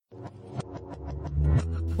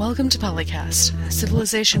Welcome to PolyCast, a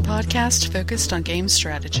civilization podcast focused on game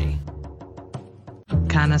strategy.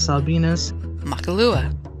 Canis Albinus.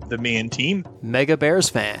 Makalua. The Me and Team. Mega Bears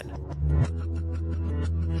fan.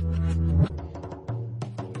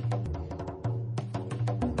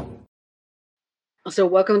 So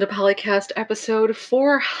welcome to PolyCast episode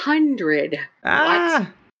 400. What?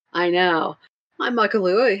 I know. I'm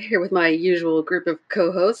Makalua, here with my usual group of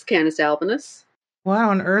co-hosts, Canis Albinus. What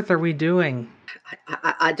on earth are we doing?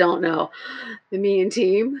 I don't know. The Me and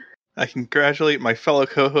Team. I congratulate my fellow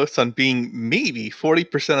co-hosts on being maybe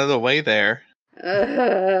 40% of the way there.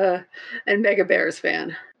 And Mega Bears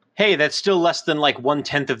fan. Hey, that's still less than like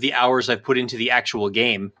 1/10 of the hours I've put into the actual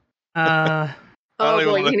game. I don't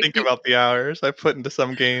even want to think about the hours I put into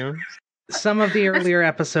some games. Some of the earlier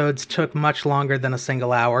episodes took much longer than a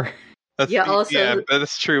single hour.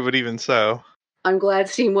 That's true, but even so. I'm glad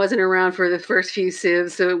Steam wasn't around for the first few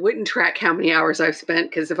Civs, so it wouldn't track how many hours I've spent,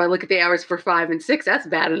 because if I look at the hours for 5 and 6, that's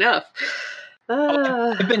bad enough.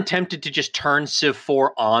 I've been tempted to just turn Civ IV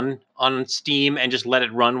on Steam and just let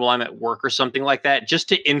it run while I'm at work or something like that, just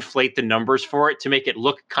to inflate the numbers for it, to make it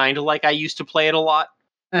look kind of like I used to play it a lot.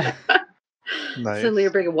 Nice. Suddenly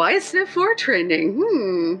you're bringing, why is Civ IV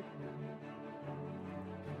trending?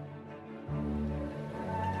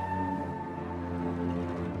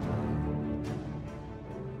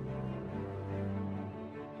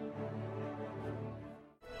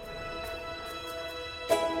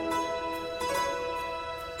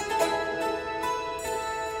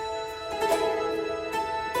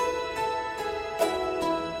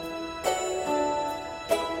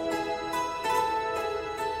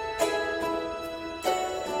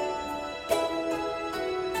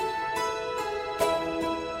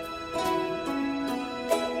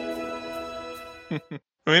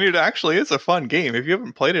 I mean, it actually is a fun game. If you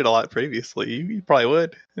haven't played it a lot previously, you probably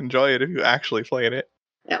would enjoy it if you actually played it.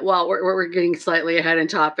 Yeah, well, we're getting slightly ahead in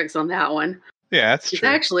topics on that one. Yeah, that's true.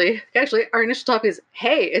 Actually, our initial topic is,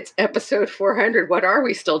 hey, it's episode 400. What are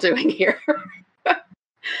we still doing here?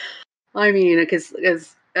 I mean, because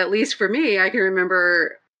at least for me, I can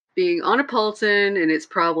remember being on a Polton, and it's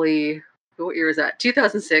probably, what year was that?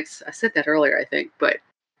 2006. I said that earlier, I think.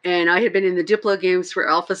 And I had been in the Diplo games for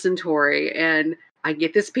Alpha Centauri, and I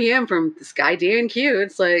get this PM from this guy, Dan Q.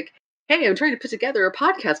 It's like, hey, I'm trying to put together a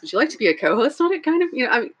podcast. Would you like to be a co-host on it? Kind of,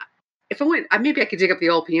 I mean, if I went, maybe I could dig up the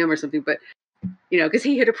old PM or something, but, because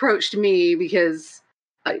he had approached me because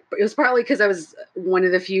it was partly because I was one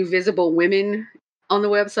of the few visible women on the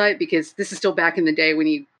website, because this is still back in the day when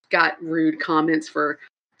you got rude comments for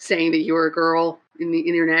saying that you were a girl in the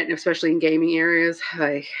internet, and especially in gaming areas.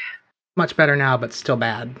 Much better now, but still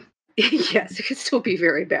bad. Yes, it can still be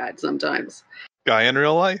very bad sometimes. Guy in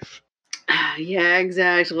real life. Yeah,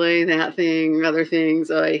 exactly. That thing, other things.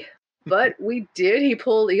 But we did.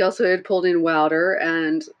 He also had pulled in Wilder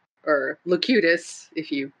or Locutus,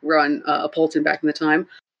 if you run a Polton back in the time.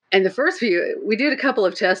 And the first few, we did a couple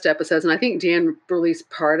of test episodes, and I think Dan released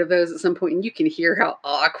part of those at some point, and you can hear how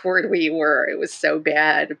awkward we were. It was so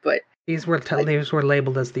bad, but These were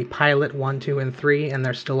labeled as the pilot 1, 2, and 3, and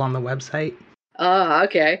they're still on the website.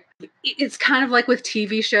 Okay. It's kind of like with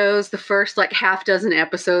TV shows. The first half dozen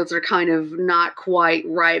episodes are kind of not quite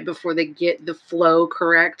right before they get the flow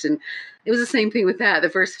correct. And it was the same thing with that. The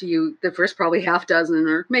first probably half dozen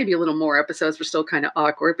or maybe a little more episodes were still kind of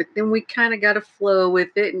awkward, but then we kind of got a flow with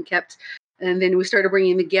it and then we started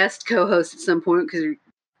bringing in the guest co-host at some point because,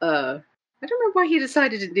 I don't know why he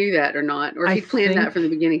decided to do that or not, or if he planned that from the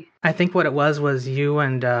beginning. I think what it was you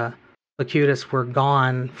and Locutus were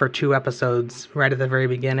gone for 2 episodes right at the very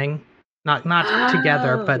beginning. Not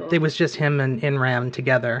together, but it was just him and Inram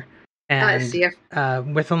together.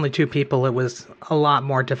 And with only 2 people, it was a lot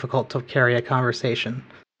more difficult to carry a conversation.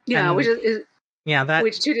 Yeah,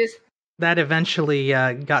 that eventually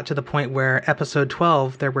got to the point where episode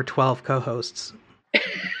 12, there were 12 co-hosts.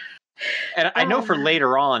 And I know for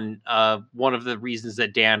later on, one of the reasons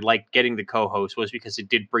that Dan liked getting the co-host was because it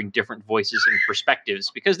did bring different voices and perspectives.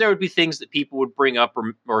 Because there would be things that people would bring up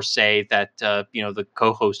or say that the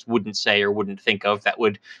co-host wouldn't say or wouldn't think of that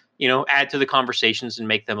would add to the conversations and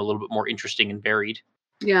make them a little bit more interesting and varied.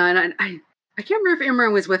 Yeah, and I can't remember if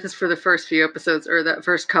Imran was with us for the first few episodes or that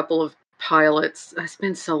first couple of pilots. It's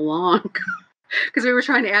been so long. Because we were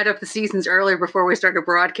trying to add up the seasons earlier before we started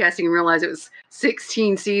broadcasting and realized it was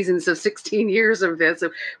 16 seasons of 16 years of this,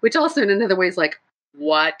 which also in another way is like,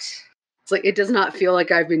 what? It's like, it does not feel like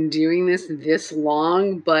I've been doing this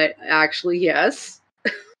long, but actually, yes.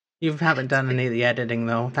 You haven't done any of the editing,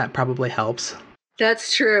 though. That probably helps.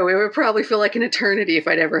 That's true. It would probably feel like an eternity if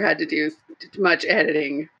I'd ever had to do much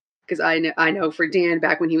editing. Because I know for Dan,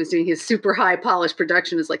 back when he was doing his super high polished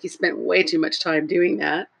production, it's like he spent way too much time doing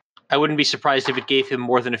that. I wouldn't be surprised if it gave him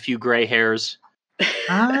more than a few gray hairs.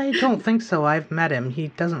 I don't think so. I've met him. He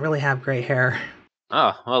doesn't really have gray hair.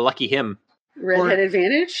 Oh, well, lucky him. Redhead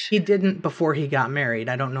advantage? He didn't before he got married.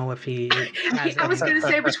 I don't know if he has I was going to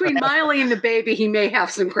say, between Miley and the baby, he may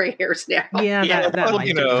have some gray hairs now. Yeah, that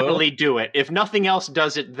might definitely do it. If nothing else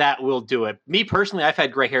does it, that will do it. Me personally, I've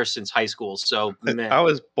had gray hair since high school, so I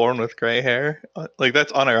was born with gray hair. Like,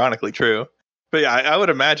 that's unironically true. But yeah, I would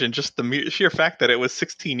imagine just the sheer fact that it was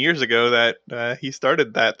 16 years ago that he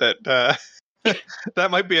started that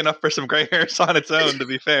that might be enough for some gray hairs on its own, to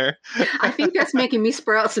be fair. I think that's making me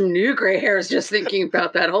sprout some new gray hairs just thinking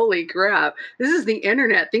about that. Holy crap. This is the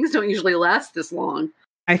internet. Things don't usually last this long.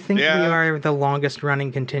 I think we are the longest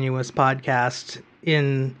running continuous podcast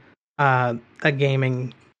in a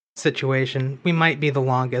gaming situation. We might be the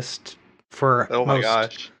longest for most. Oh my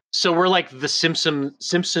gosh. So we're like the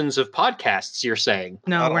Simpsons of podcasts, you're saying?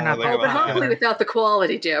 No, we're not. But hopefully without the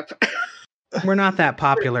quality dip. We're not that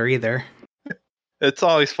popular either. It's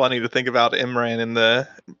always funny to think about Imran in the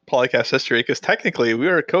PolyCast history, because technically we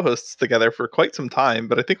were co-hosts together for quite some time,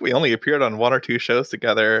 but I think we only appeared on 1 or 2 shows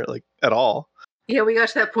together, like, at all. Yeah, we got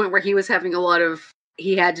to that point where he was having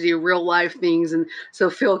he had to do real life things, and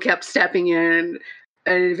so Phil kept stepping in,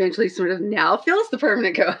 and eventually sort of, now Phil's the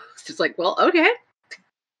permanent co-host. It's like, well, okay.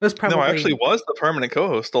 No, I actually was the permanent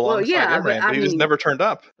co-host alongside Imran, but he just never turned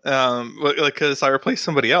up. Because I replaced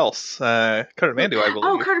somebody else, Carter Mandua, I believe.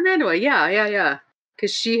 Oh, Carter Mandua, yeah.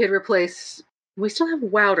 Because she had replaced. We still have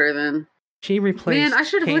Wouter then. She replaced. Man, I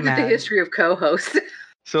should have looked at the history of co-hosts.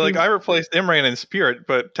 So, I replaced Imran in spirit,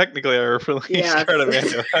 but technically I replaced Carter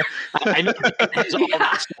Mandua. I know it's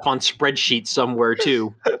all on spreadsheets somewhere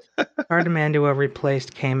too. Carter Mandua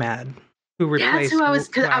replaced K-Mad. Who replaced That's who I was,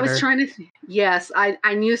 because I was trying to. Yes,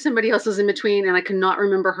 I knew somebody else was in between, and I could not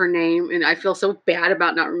remember her name, and I feel so bad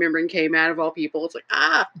about not remembering K-Mad of all people. It's like,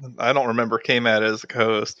 I don't remember K-Mad as a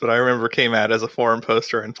co-host, but I remember K-Mad as a forum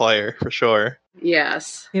poster and player for sure.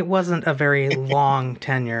 Yes, it wasn't a very long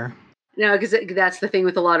tenure. No, because that's the thing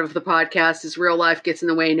with a lot of the podcasts is real life gets in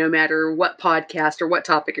the way, no matter what podcast or what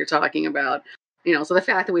topic you're talking about. So the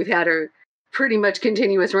fact that we've had a pretty much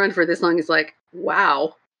continuous run for this long is like,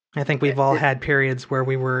 wow. I think we've all had periods where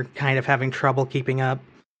we were kind of having trouble keeping up.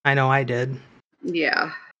 I know I did.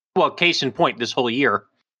 Yeah. Well, case in point, this whole year.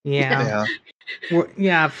 Yeah.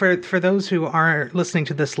 For those who are listening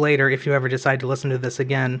to this later, if you ever decide to listen to this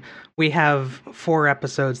again, we have 4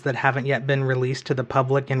 episodes that haven't yet been released to the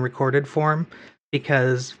public in recorded form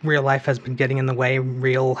because real life has been getting in the way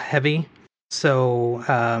real heavy.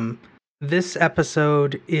 So, this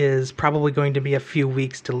episode is probably going to be a few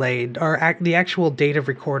weeks delayed. The actual date of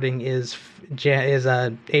recording is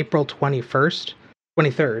April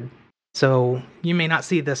 23rd. So you may not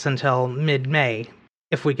see this until mid-May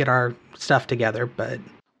if we get our stuff together, but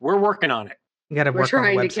we're working on it. We got to work on the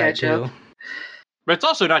website too. But it's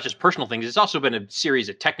also not just personal things. It's also been a series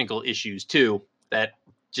of technical issues too that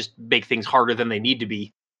just make things harder than they need to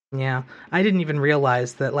be. Yeah, I didn't even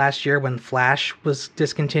realize that last year when Flash was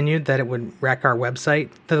discontinued that it would wreck our website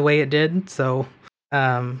the way it did. So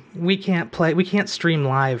we can't stream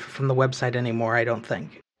live from the website anymore, I don't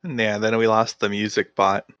think. Yeah, then we lost the music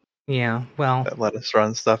bot. Yeah, well, that let us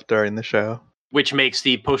run stuff during the show. Which makes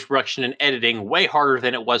the post-production and editing way harder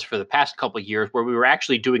than it was for the past couple of years, where we were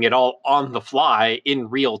actually doing it all on the fly in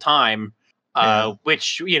real time.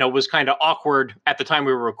 Which, was kind of awkward at the time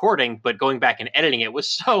we were recording, but going back and editing it was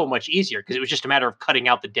so much easier because it was just a matter of cutting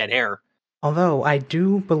out the dead air. Although I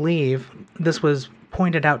do believe this was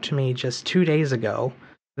pointed out to me just 2 days ago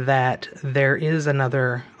that there is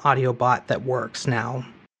another audio bot that works now.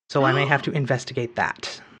 So I may have to investigate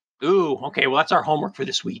that. Ooh, okay. Well, that's our homework for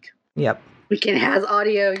this week. Yep. Weekend has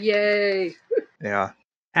audio. Yay. Yeah.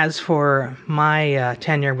 As for my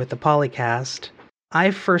tenure with the PolyCast,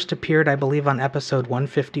 I first appeared, I believe, on episode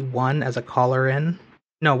 151 as a caller-in.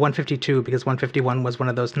 No, 152, because 151 was one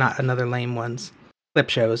of those not another lame ones. Clip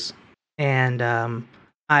shows. And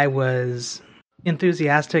I was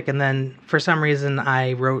enthusiastic, and then for some reason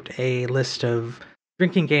I wrote a list of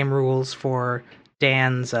drinking game rules for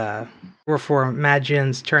Dan's, or for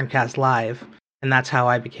Majin's Turncast Live, and that's how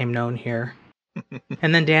I became known here.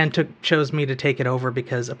 And then Dan chose me to take it over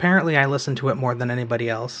because apparently I listened to it more than anybody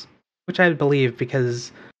else. Which I believe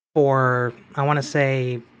because for, I want to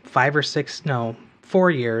say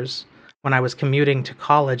 4 years, when I was commuting to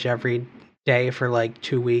college every day for like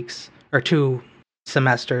 2 weeks, or 2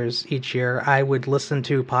 semesters each year, I would listen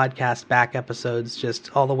to podcast back episodes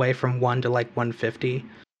just all the way from 1 to like 150.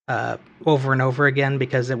 over and over again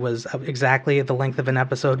because it was exactly the length of an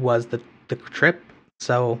episode was the trip.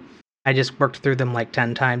 So I just worked through them like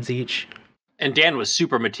 10 times each. And Dan was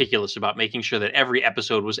super meticulous about making sure that every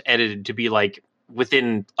episode was edited to be like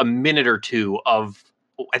within a minute or two of,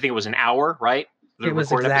 I think it was an hour, right? It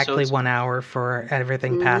was exactly 1 hour for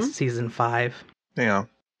everything past season 5. Yeah.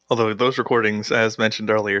 Although those recordings, as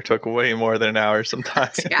mentioned earlier, took way more than an hour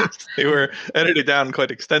sometimes. Yeah. They were edited down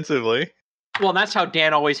quite extensively. Well, that's how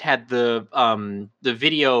Dan always had the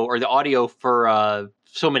video or the audio for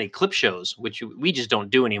so many clip shows, which we just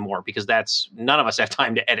don't do anymore because none of us have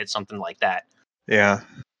time to edit something like that. Yeah.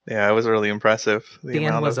 Yeah, it was really impressive.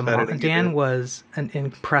 Dan was an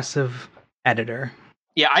impressive editor.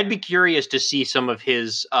 Yeah, I'd be curious to see some of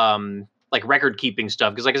his like record keeping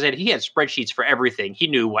stuff because, like I said, he had spreadsheets for everything. He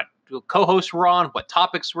knew what co-hosts were on, what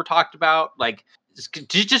topics were talked about, like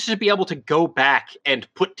just to be able to go back and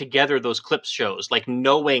put together those clip shows, like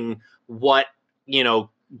knowing what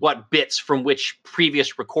bits from which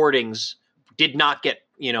previous recordings did not get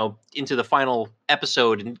into the final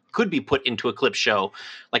episode and could be put into a clip show.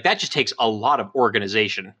 Like that just takes a lot of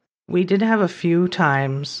organization. We did have a few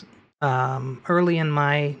times early in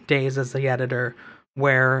my days as the editor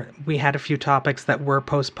where we had a few topics that were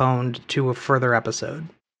postponed to a further episode.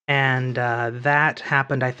 And that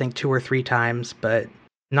happened, I think, 2 or 3 times, but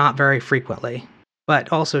not very frequently.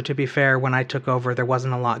 But also, to be fair, when I took over, there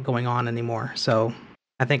wasn't a lot going on anymore. So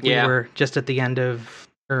I think we were just at the end of,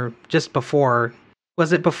 or just before.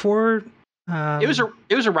 Was it before? It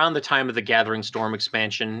was around the time of the Gathering Storm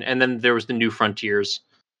expansion, and then there was the New Frontiers.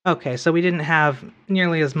 Okay, so we didn't have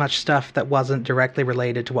nearly as much stuff that wasn't directly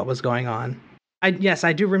related to what was going on. Yes,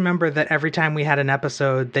 I do remember that every time we had an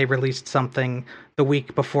episode, they released something the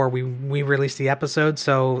week before we released the episode.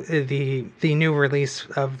 So the new release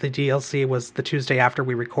of the DLC was the Tuesday after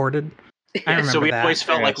we recorded. I remember so we that. always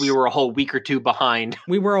felt like we were a whole week or 2 behind.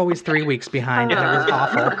 We were always 3 weeks behind, and it was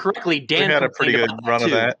awful. Correctly, Dan we had a pretty good run of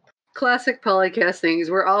that. Classic PolyCast things.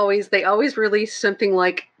 They always release something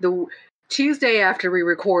like the Tuesday after we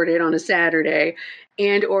recorded on a Saturday,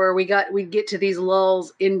 and or we'd get to these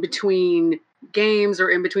lulls in between games or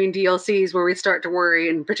in between DLCs where we start to worry,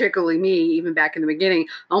 and particularly me, even back in the beginning,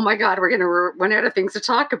 oh my god, we're going to run out of things to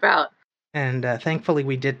talk about. And thankfully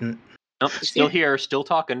we didn't. Nope, still here, still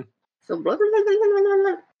talking. So blah, blah, blah, blah, blah,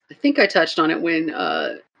 blah. I think I touched on it when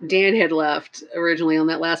Dan had left originally on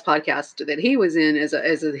that last podcast that he was in as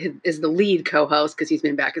the lead co-host, because he's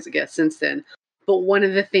been back as a guest since then. But one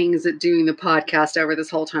of the things that doing the podcast over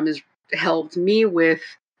this whole time has helped me with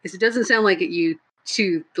is it doesn't sound like it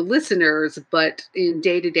to the listeners, but in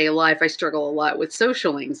day-to-day life, I struggle a lot with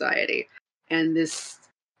social anxiety. And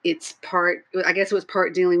it's part, I guess it was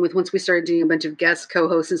part dealing with once we started doing a bunch of guest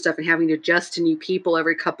co-hosts and stuff and having to adjust to new people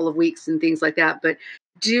every couple of weeks and things like that, but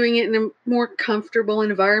doing it in a more comfortable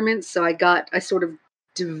environment. So I sort of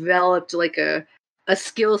developed like a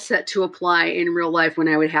skill set to apply in real life when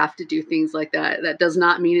I would have to do things like that. That does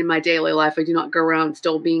not mean in my daily life I do not go around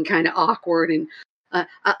still being kind of awkward. And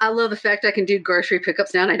I love the fact I can do grocery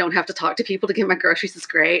pickups now and I don't have to talk to people to get my groceries. It's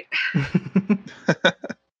great.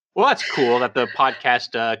 Well, that's cool that the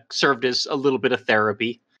podcast served as a little bit of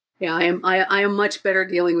therapy. Yeah, I am much better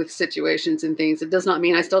dealing with situations and things. It does not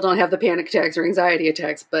mean I still don't have the panic attacks or anxiety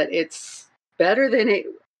attacks, but it's better than it.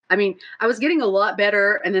 I mean, I was getting a lot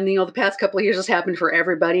better, and then the past couple of years has happened for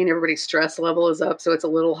everybody, and everybody's stress level is up, so it's a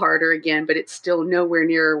little harder again. But it's still nowhere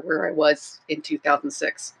near where I was in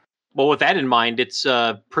 2006. Well, with that in mind, it's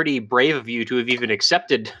pretty brave of you to have even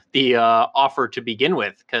accepted the offer to begin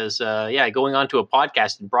with. Because, going on to a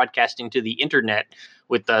podcast and broadcasting to the internet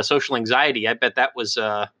with social anxiety, I bet that was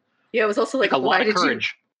it was also like a lot of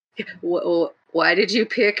courage. Why did you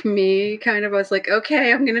pick me? Kind of, I was like,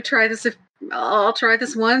 okay, I'm going to try this. I'll try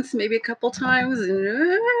this once, maybe a couple times. And,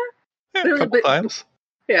 a couple times.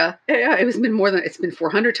 Yeah, it's been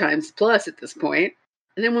 400 times plus at this point.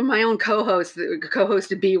 And then when my own co-host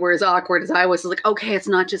to be were as awkward as I was like, okay, it's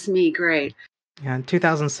not just me. Great. Yeah,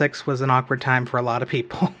 2006 was an awkward time for a lot of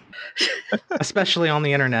people, especially on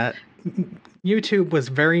the internet. YouTube was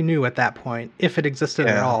very new at that point, if it existed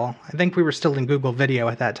at all. I think we were still in Google Video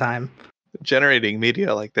at that time. Generating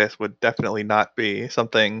media like this would definitely not be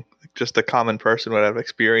something just a common person would have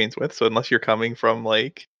experience with. So unless you're coming from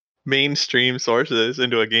like mainstream sources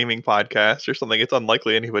into a gaming podcast or something, it's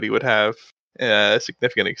unlikely anybody would have a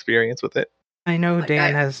significant experience with it. I know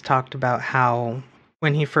Dan has talked about how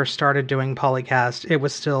when he first started doing PolyCast, it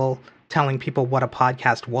was still telling people what a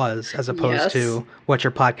podcast was as opposed to what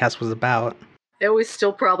your podcast was about. It was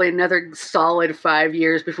still probably another solid 5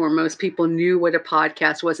 years before most people knew what a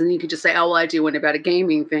podcast was. And you could just say, oh, well, I do one about a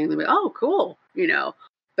gaming thing. They'd be, oh, cool.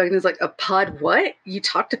 But Back then it's like, a pod what? You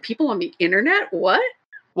talk to people on the internet? What?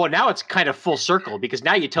 Well, now it's kind of full circle because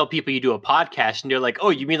now you tell people you do a podcast and they're like, oh,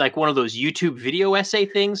 you mean like one of those YouTube video essay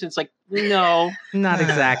things? And it's like, no. Not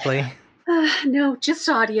exactly. No, just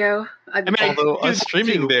audio. I mean, although us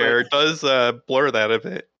streaming there does blur that a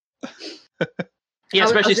bit. Yeah,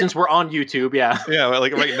 especially since we're on YouTube, yeah. Yeah,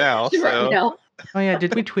 like right now. So. Oh, yeah,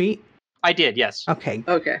 did we tweet? I did, yes. Okay.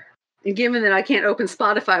 And given that I can't open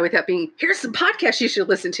Spotify without being, here's some podcasts you should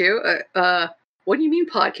listen to. What do you mean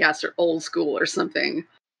podcasts are old school or something?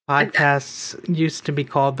 Podcasts used to be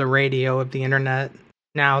called the radio of the internet.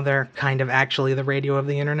 Now they're kind of actually the radio of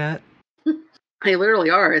the internet. They literally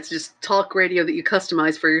are. It's just talk radio that you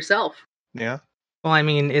customize for yourself. Yeah. Well, I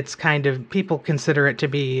mean, it's kind of, people consider it to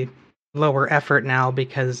be lower effort now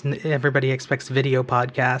because everybody expects video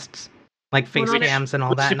podcasts, like face cams and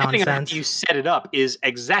all that nonsense. Depending on how you set it up is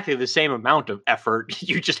exactly the same amount of effort.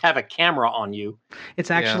 You just have a camera on you. It's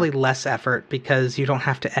actually less effort because you don't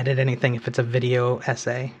have to edit anything if it's a video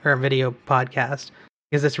essay or a video podcast,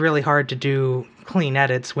 because it's really hard to do clean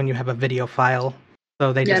edits when you have a video file.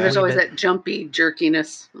 So they just there's always that jumpy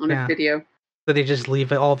jerkiness on a video. So they just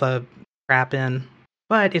leave all the crap in.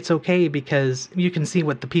 But it's okay because you can see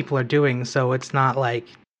what the people are doing, so it's not like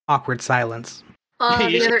awkward silence.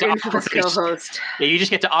 The other infamous co-host. Yeah, you just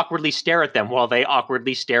get to awkwardly stare at them while they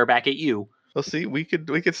awkwardly stare back at you. Well, see, we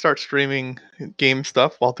could start streaming game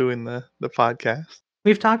stuff while doing the podcast.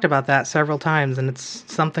 We've talked about that several times, and it's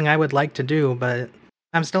something I would like to do, but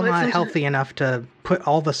I'm still not healthy enough to put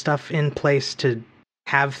all the stuff in place to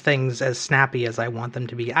have things as snappy as I want them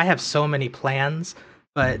to be. I have so many plans,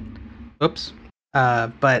 but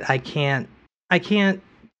I can't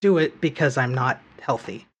do it because I'm not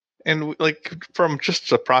healthy. And like from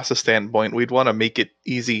just a process standpoint, we'd want to make it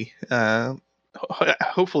easy,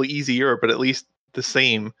 hopefully easier, but at least the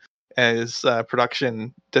same as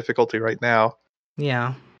production difficulty right now.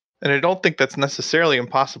 Yeah. And I don't think that's necessarily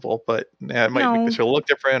impossible, but it might make the show look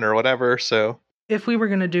different or whatever. So if we were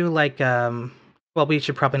going to do like, well, we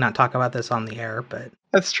should probably not talk about this on the air, but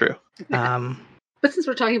that's true. But since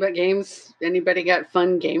we're talking about games, anybody got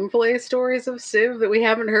fun gameplay stories of Civ that we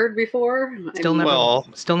haven't heard before? Still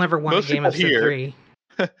never won a game of Civ III.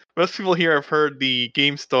 Most people here have heard the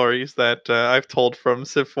game stories that I've told from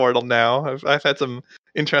Civ IV till now. I've had some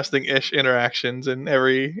interesting-ish interactions in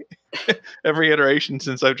every iteration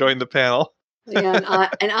since I've joined the panel. Yeah,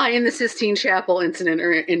 and I in the Sistine Chapel incident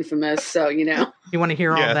are infamous, so you know. You want to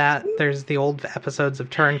hear all that? There's the old episodes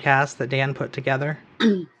of Turncast that Dan put together.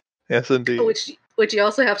 Yes, indeed. Which you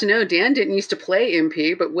also have to know, Dan didn't used to play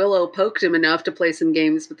MP, but Willow poked him enough to play some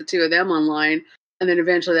games with the two of them online, and then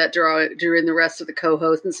eventually that drew in the rest of the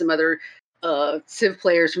co-hosts and some other Civ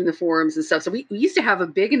players from the forums and stuff. So we used to have a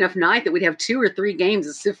big enough night that we'd have 2 or 3 games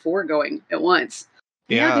of Civ 4 going at once.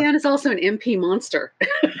 Yeah. Now Dan is also an MP monster.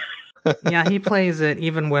 Yeah, he plays it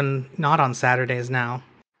even when not on Saturdays now.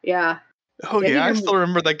 Yeah. Oh yeah, I still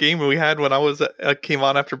remember that game we had when I was came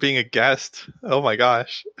on after being a guest. Oh my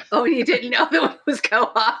gosh. Oh, and you didn't know that it was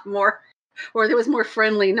co-op more, or there was more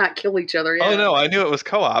friendly, not kill each other. Yeah. Oh no, I knew it was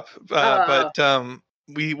co-op, but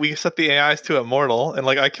we set the AIs to immortal, and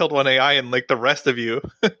like I killed one AI, and like the rest of you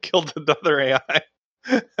killed another AI.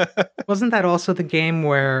 Wasn't that also the game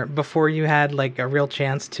where before you had like a real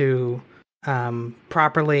chance to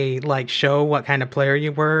properly like show what kind of player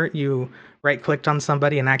you were, you right-clicked on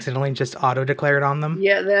somebody and accidentally just auto-declared on them?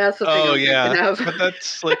 Yeah, that's what but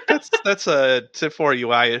that's like that's a Civ 4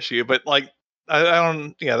 UI issue. But like I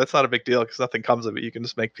don't, that's not a big deal because nothing comes of it. You can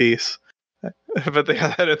just make peace. But they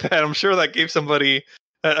had that. I'm sure that gave somebody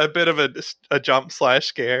a bit of a jump /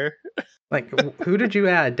 scare. Like, who did you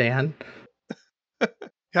add, Dan?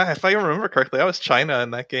 Yeah, if I remember correctly, I was China in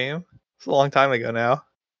that game. It's a long time ago now.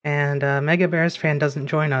 And Mega Bears fan doesn't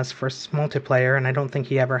join us for multiplayer, and I don't think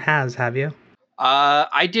he ever has, have you?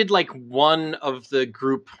 I did like one of the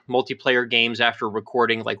group multiplayer games after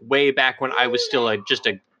recording, like way back when I was still just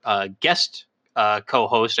a guest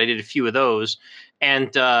co-host. I did a few of those, and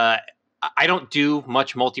I don't do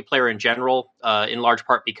much multiplayer in general, in large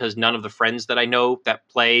part because none of the friends that I know that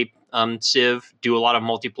play Civ do a lot of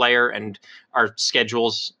multiplayer, and our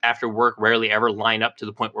schedules after work rarely ever line up to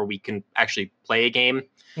the point where we can actually play a game.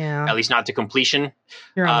 Yeah. At least not to completion.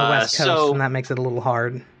 You're on the West Coast, and that makes it a little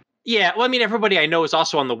hard. Yeah, well, I mean, everybody I know is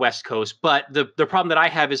also on the West Coast, but the problem that I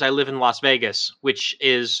have is I live in Las Vegas, which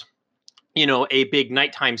is, a big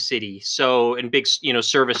nighttime city, so, and big,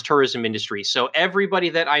 service tourism industry. So everybody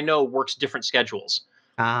that I know works different schedules.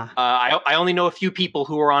 I only know a few people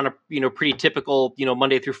who are on a, pretty typical,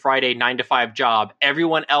 Monday through Friday, 9 to 5 job.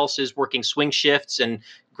 Everyone else is working swing shifts and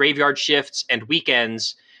graveyard shifts and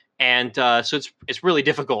weekends. And so it's really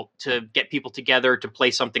difficult to get people together to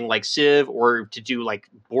play something like Civ or to do like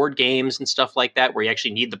board games and stuff like that, where you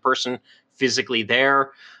actually need the person physically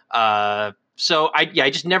there. So I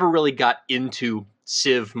just never really got into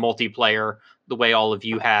Civ multiplayer the way all of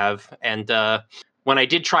you have. And when I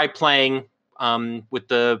did try playing with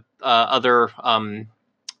the other,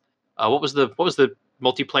 what was the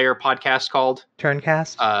multiplayer podcast called?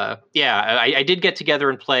 Turncast? I did get together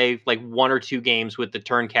and play like 1 or 2 games with the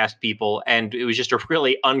Turncast people, and it was just a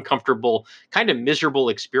really uncomfortable, kind of miserable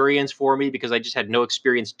experience for me because I just had no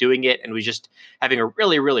experience doing it and was just having a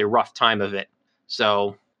really, really rough time of it.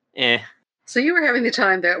 So, So you were having the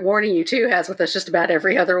time that Warning You 2 has with us just about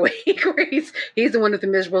every other week, where he's the one with the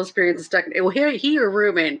miserable experience and stuck. Well, he or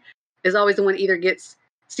Ruben is always the one either gets.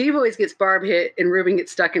 Steve always gets Barb hit, and Ruben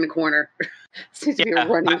gets stuck in a corner. Seems to be a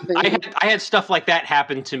running thing. I had stuff like that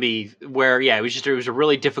happen to me where, it was a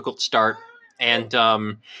really difficult start. And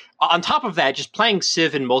on top of that, just playing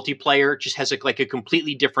Civ in multiplayer just has like a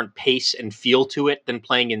completely different pace and feel to it than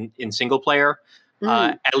playing in single player.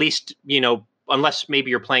 At least, unless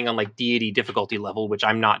maybe you're playing on like deity difficulty level, which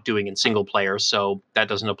I'm not doing in single player, so that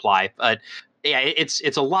doesn't apply. But yeah,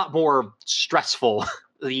 it's a lot more stressful.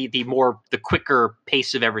 the quicker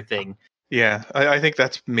pace of everything. Yeah, I think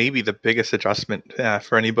that's maybe the biggest adjustment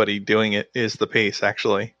for anybody doing it is the pace,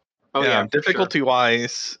 actually. Oh yeah,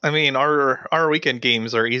 difficulty-wise, I mean, our weekend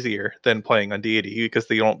games are easier than playing on deity because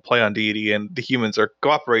they don't play on deity and the humans are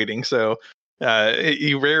cooperating, so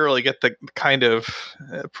you rarely get the kind of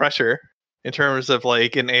pressure in terms of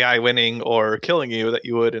like an AI winning or killing you that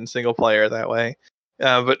you would in single player that way.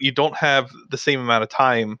 But you don't have the same amount of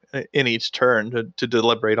time in each turn to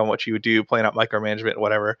deliberate on what you would do, playing out micromanagement,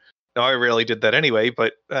 whatever. Now, I rarely did that anyway,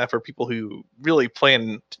 but for people who really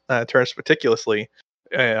plan turns meticulously,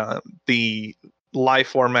 the live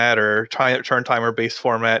format or turn timer based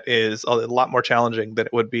format is a lot more challenging than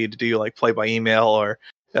it would be to do like play by email or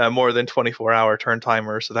more than 24-hour turn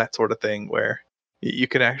timers, so that sort of thing, where you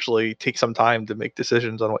can actually take some time to make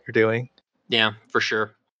decisions on what you're doing. Yeah, for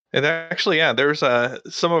sure. And actually, there's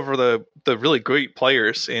some of the really great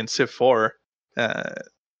players in Civ IV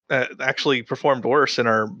actually performed worse in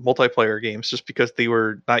our multiplayer games just because they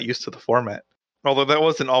were not used to the format. Although that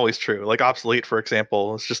wasn't always true. Like Obsolete, for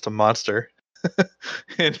example, was just a monster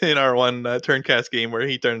in our one Turncast game where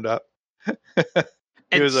he turned up.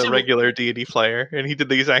 He was a regular deity player, and he did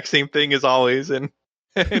the exact same thing as always in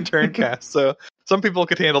Turncast. So some people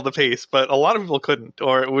could handle the pace, but a lot of people couldn't,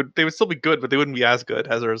 or they would still be good, but they wouldn't be as good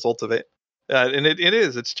as a result of it. And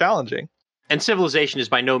it's challenging. And Civilization is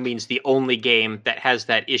by no means the only game that has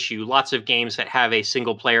that issue. Lots of games that have a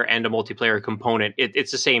single player and a multiplayer component,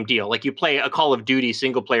 it's the same deal. Like you play a Call of Duty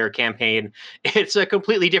single player campaign, it's a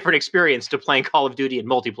completely different experience to playing Call of Duty in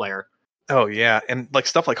multiplayer. Oh yeah, and like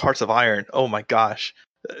stuff like Hearts of Iron. Oh my gosh,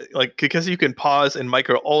 like because you can pause and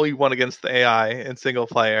micro all you want against the AI in single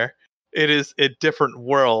player. It is a different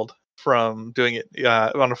world from doing it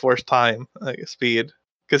on a forced time speed.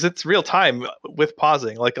 Because it's real time with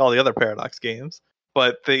pausing, like all the other Paradox games.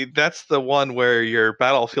 But that's the one where your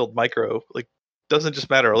battlefield micro like doesn't just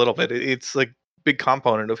matter a little bit. It's like big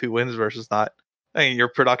component of who wins versus not. I mean, your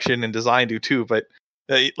production and design do too, but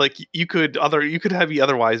like you could have you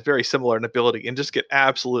otherwise very similar in ability and just get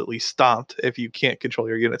absolutely stomped if you can't control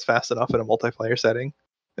your units fast enough in a multiplayer setting.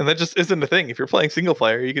 And that just isn't a thing. If you're playing single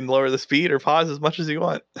player, you can lower the speed or pause as much as you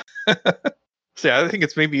want. So yeah, I think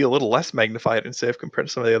it's maybe a little less magnified in Civ compared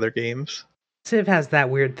to some of the other games. Civ has that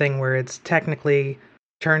weird thing where it's technically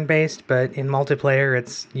turn-based, but in multiplayer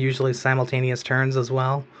it's usually simultaneous turns as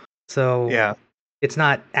well. So yeah, it's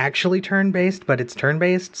not actually turn-based, but it's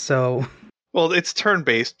turn-based, so... Well, it's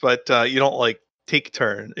turn-based, but you don't, like, take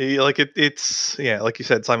turn. Like, it's, yeah, like you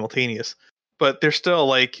said, simultaneous. But there's still,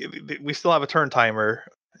 like, we still have a turn timer,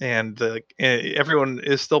 and everyone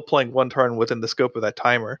is still playing one turn within the scope of that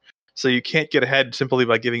timer. So you can't get ahead simply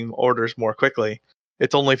by giving orders more quickly.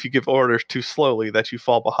 It's only if you give orders too slowly that you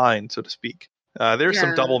fall behind, so to speak. There's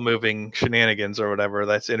some double moving shenanigans or whatever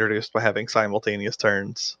that's introduced by having simultaneous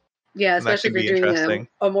turns. Yeah, especially if you're doing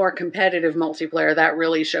a more competitive multiplayer, that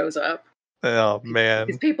really shows up. Oh man,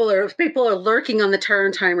 because people are lurking on the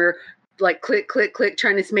turn timer, like click, click, click,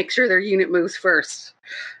 trying to make sure their unit moves first.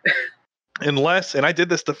 And I did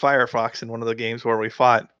this to Firefox in one of the games where we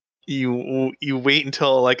fought. You wait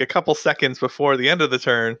until like a couple seconds before the end of the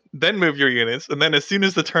turn, then move your units, and then as soon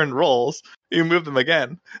as the turn rolls, you move them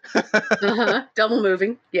again. Double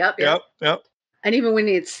moving. Yep. And even when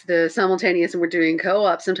it's the simultaneous and we're doing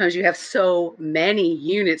co-op, sometimes you have so many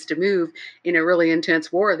units to move in a really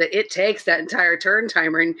intense war that it takes that entire turn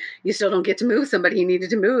timer, and you still don't get to move somebody you needed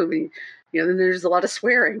to move. And then there's a lot of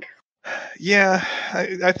swearing. Yeah,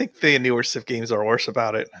 I think the newer Civ games are worse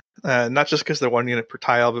about it. Not just because they're 1 unit per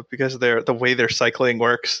tile, but because the way their cycling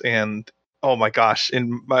works. And oh my gosh,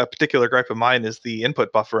 in my particular gripe of mine is the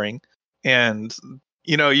input buffering. And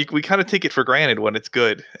we kind of take it for granted when it's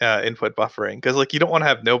good input buffering, because like you don't want to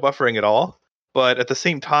have no buffering at all. But at the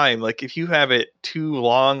same time, like if you have it too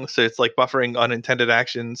long, so it's like buffering unintended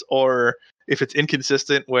actions, or if it's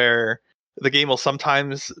inconsistent where the game will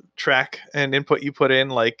sometimes track an input you put in,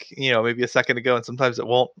 like, maybe a second ago, and sometimes it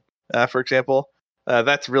won't, for example.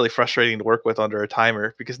 That's really frustrating to work with under a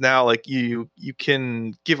timer, because now, like, you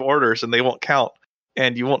can give orders and they won't count,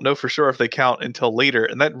 and you won't know for sure if they count until later,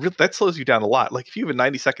 and that slows you down a lot. Like, if you have a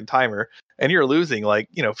 90-second timer and you're losing,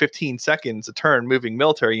 15 seconds a turn moving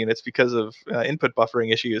military units because of input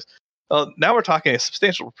buffering issues, well, now we're talking a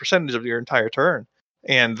substantial percentage of your entire turn.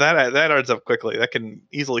 And that adds up quickly. That can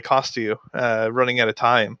easily cost you running out of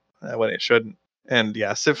time when it shouldn't. And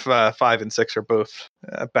yeah, Civ 5 and 6 are both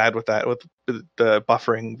bad with that, with the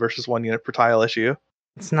buffering versus 1 unit per tile issue.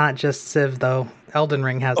 It's not just Civ, though. Elden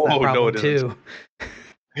Ring has that problem, too.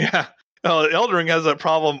 Yeah. Well, Elden Ring has that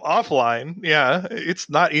problem offline. Yeah, it's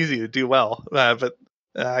not easy to do well, but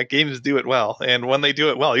games do it well. And when they do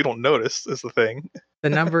it well, you don't notice, is the thing. The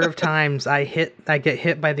number of times I get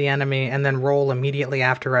hit by the enemy and then roll immediately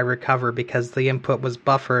after I recover because the input was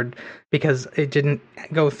buffered because it didn't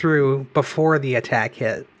go through before the attack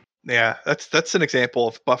hit. Yeah, that's an example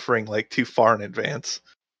of buffering like too far in advance.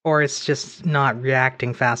 Or it's just not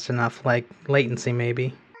reacting fast enough, like latency,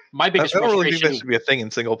 maybe. My biggest I don't frustration... really think that should be a thing in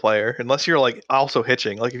single player, unless you're like also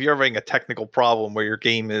hitching. Like if you're having a technical problem where your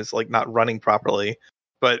game is like not running properly.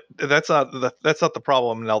 But that's not the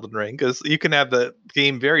problem in Elden Ring, because you can have the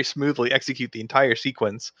game very smoothly execute the entire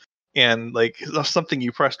sequence, and like something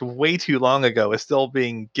you pressed way too long ago is still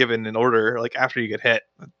being given in order like after you get hit.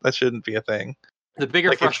 That shouldn't be a thing. The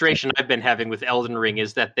bigger frustration I've been having with Elden Ring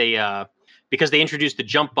is that they because they introduced the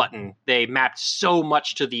jump button, they mapped so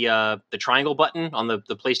much to the triangle button on the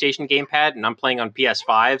PlayStation gamepad, and I'm playing on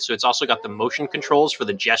PS5, so it's also got the motion controls for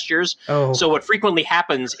the gestures. Oh. So what frequently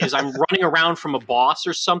happens is I'm running around from a boss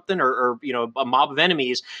or something, or a mob of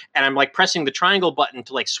enemies, and I'm like pressing the triangle button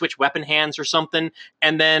to like switch weapon hands or something,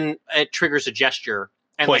 and then it triggers a gesture.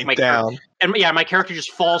 And point like down. My character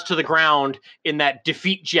just falls to the ground in that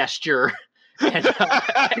defeat gesture. And, from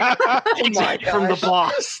the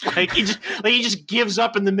boss, like he just gives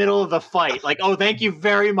up in the middle of the fight. Like, oh, thank you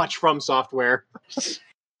very much, From Software.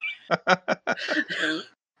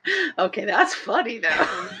 Okay, that's funny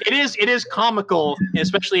though. It is comical,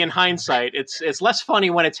 especially in hindsight. It's less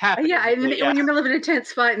funny when it's happening. Yeah, and when you're in the middle of an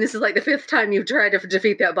intense fight, and this is like the 5th time you've tried to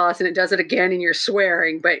defeat that boss, and it does it again, and you're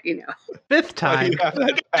swearing, but 5th time.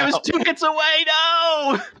 It was 2 hits away.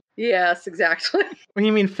 No. Yes, exactly. What do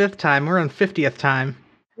you mean 5th time? We're on 50th time.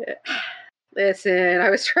 Listen, I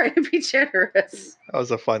was trying to be generous. That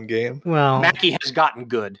was a fun game. Well, Mackie has gotten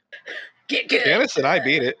good. Get good. Janice and I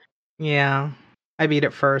beat it. Yeah, I beat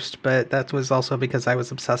it first, but that was also because I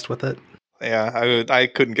was obsessed with it. Yeah, I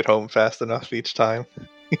couldn't get home fast enough each time.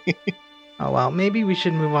 Oh well, maybe we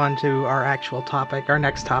should move on to our actual topic, our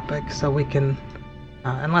next topic, so we can,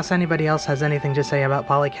 unless anybody else has anything to say about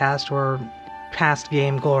PolyCast or past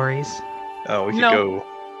game glories. Oh, we could go.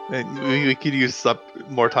 We could use up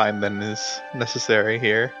more time than is necessary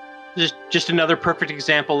here. Just another perfect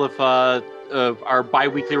example of our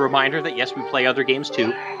bi-weekly reminder that yes, we play other games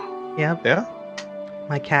too. Yep. Yeah.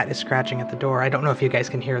 My cat is scratching at the door. I don't know if you guys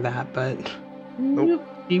can hear that, but Nope.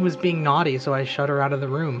 She was being naughty, so I shut her out of the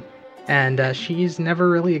room. And she's never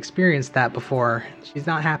really experienced that before. She's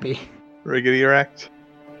not happy. Riggedy erect.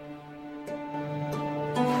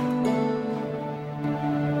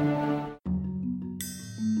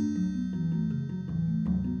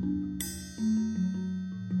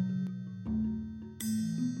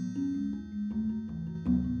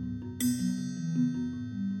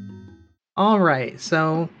 Alright,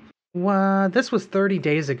 so this was 30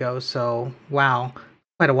 days ago, so wow,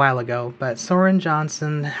 quite a while ago. But Soren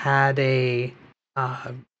Johnson had a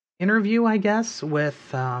interview, I guess, with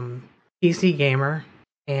PC Gamer,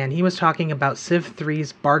 and he was talking about Civ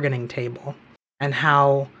III's bargaining table, and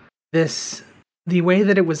how the way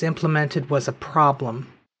that it was implemented was a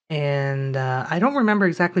problem. And I don't remember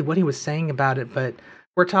exactly what he was saying about it, but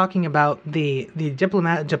we're talking about the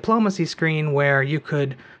diplomacy screen where you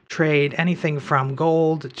could trade anything from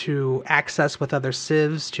gold to access with other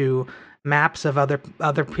civs to maps of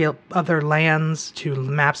other lands to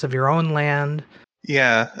maps of your own land.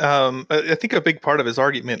 Yeah, I think a big part of his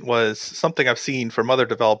argument was something I've seen from other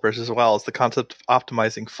developers as well, is the concept of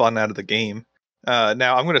optimizing fun out of the game.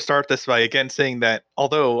 Now, I'm going to start this by again saying that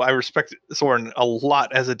although I respect Soren a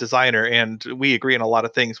lot as a designer, and we agree on a lot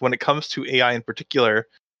of things, when it comes to AI in particular,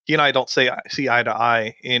 he and I don't see eye to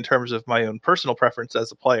eye in terms of my own personal preference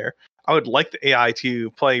as a player. I would like the AI to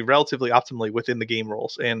play relatively optimally within the game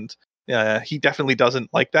rules, and he definitely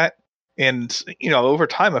doesn't like that. And over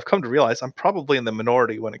time, I've come to realize I'm probably in the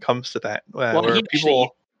minority when it comes to that. Well, where he people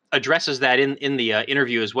actually addresses that in the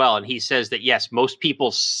interview as well, and he says that yes, most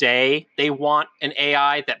people say they want an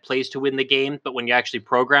AI that plays to win the game, but when you actually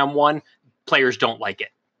program one, players don't like it.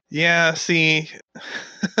 Yeah, see,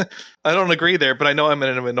 I don't agree there, but I know I'm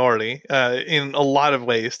in a minority in a lot of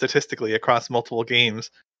ways, statistically, across multiple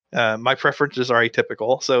games. My preferences are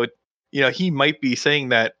atypical, so he might be saying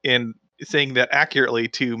that accurately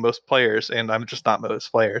to most players, and I'm just not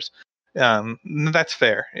most players. That's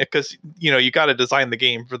fair because you got to design the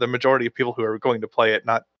game for the majority of people who are going to play it,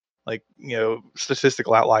 not like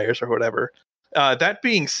statistical outliers or whatever. That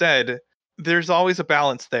being said, there's always a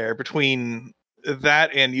balance there between that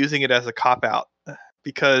and using it as a cop out,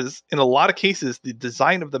 because in a lot of cases the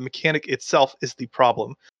design of the mechanic itself is the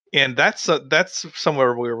problem, and that's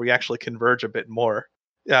somewhere where we actually converge a bit more,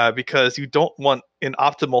 because you don't want an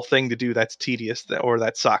optimal thing to do that's tedious or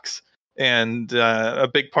that sucks. And a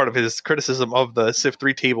big part of his criticism of the Civ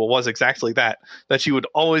III table was exactly that you would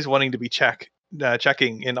always wanting to be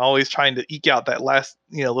checking and always trying to eke out that last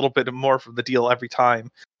little bit more from the deal every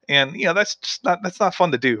time. And that's not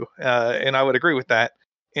fun to do. And I would agree with that.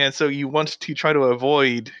 And so you want to try to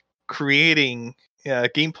avoid creating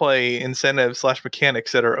gameplay incentives /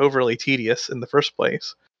 mechanics that are overly tedious in the first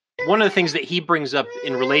place. One of the things that he brings up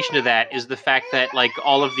in relation to that is the fact that like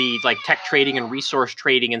all of the like tech trading and resource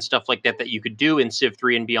trading and stuff like that you could do in Civ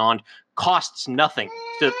 3 and beyond costs nothing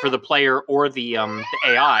for the player or the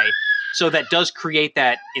AI. So that does create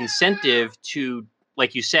that incentive to,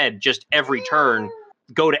 like you said, just every turn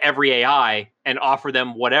go to every AI and offer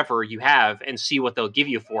them whatever you have and see what they'll give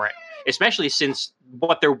you for it. Especially since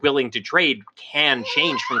what they're willing to trade can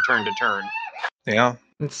change from turn to turn. Yeah,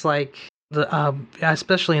 it's like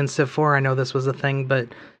especially in Civ 4, I know this was a thing, but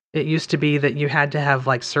it used to be that you had to have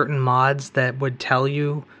like certain mods that would tell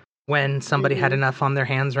you when somebody had enough on their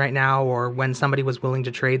hands right now, or when somebody was willing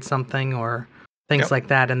to trade something, or things like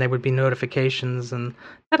that, and there would be notifications, and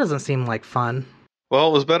that doesn't seem like fun. Well,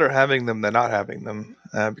 it was better having them than not having them,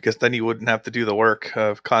 because then you wouldn't have to do the work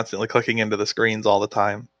of constantly clicking into the screens all the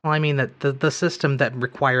time. Well, I mean that the system that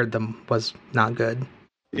required them was not good.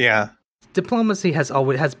 Yeah. Diplomacy has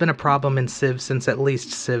been a problem in Civ since at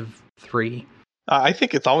least Civ III. I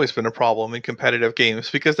think it's always been a problem in competitive games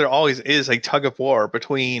because there always is a tug of war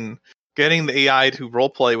between getting the AI to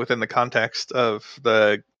roleplay within the context of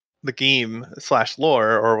the game /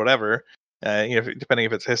 lore or whatever, depending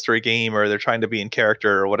if it's a history game or they're trying to be in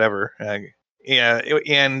character or whatever.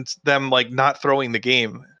 And them like not throwing the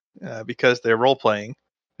game because they're role playing.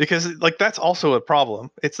 Because like that's also a problem.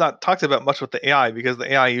 It's not talked about much with the AI because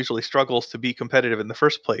the AI usually struggles to be competitive in the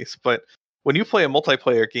first place. But when you play a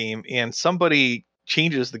multiplayer game and somebody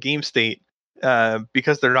changes the game state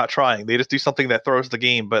because they're not trying, they just do something that throws the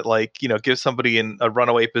game, but like gives somebody in a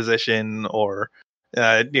runaway position or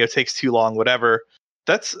takes too long, whatever.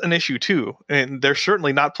 That's an issue too, and they're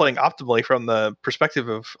certainly not playing optimally from the perspective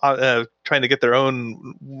of trying to get their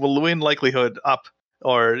own win likelihood up,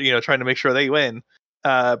 or trying to make sure they win.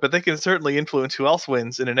 But they can certainly influence who else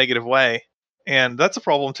wins in a negative way. And that's a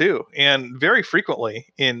problem too. And very frequently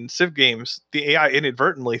in Civ games, the AI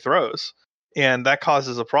inadvertently throws, and that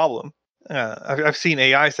causes a problem. I've seen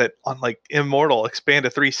AIs that on like Immortal expand to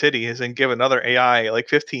 3 cities and give another AI like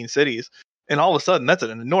 15 cities. And all of a sudden, that's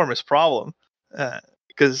an enormous problem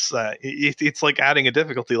because it's like adding a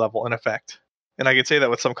difficulty level in effect. And I can say that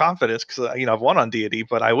with some confidence because I've won on Deity,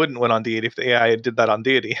 but I wouldn't win on Deity if the AI did that on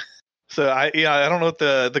Deity. So I don't know what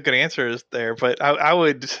the good answer is there, but I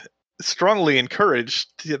would strongly encourage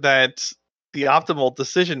that the optimal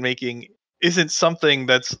decision making isn't something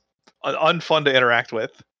that's unfun to interact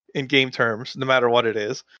with in game terms, no matter what it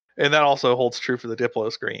is, and that also holds true for the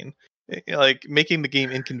Diplo screen. Like making the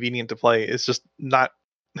game inconvenient to play is just not.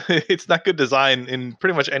 It's not good design in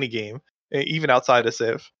pretty much any game, even outside of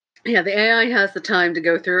Civ. Yeah, the AI has the time to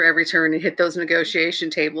go through every turn and hit those negotiation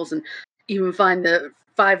tables and even find the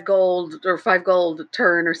 5 gold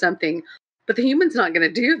turn or something. But the human's not going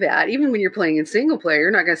to do that. Even when you're playing in single player,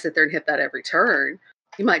 you're not going to sit there and hit that every turn.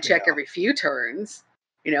 You might check every few turns.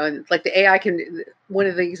 And like the AI can. One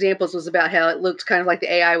of the examples was about how it looked kind of like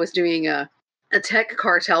the AI was doing a tech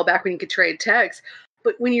cartel back when you could trade techs.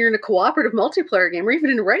 But when you're in a cooperative multiplayer game, or even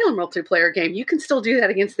in a regular multiplayer game, you can still do that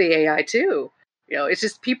against the AI too. You know, it's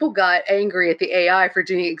just people got angry at the AI for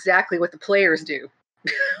doing exactly what the players do.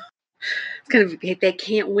 It's kind of, they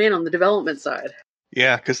can't win on the development side.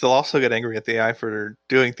 Yeah, because they'll also get angry at the AI for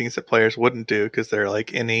doing things that players wouldn't do because they're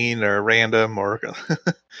like inane or random or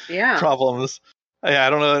problems. Yeah, I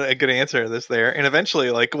don't know a good answer to this there. And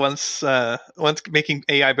eventually, like once making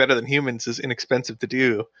AI better than humans is inexpensive to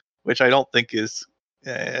do, which I don't think is.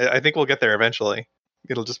 I think we'll get there eventually.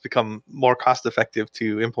 It'll just become more cost effective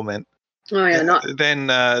to implement. Oh yeah, then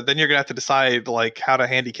you're gonna have to decide like how to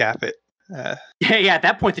handicap it. Yeah. At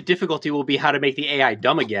that point, the difficulty will be how to make the AI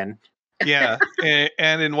dumb again. Yeah,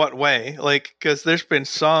 and in what way? Like, because there's been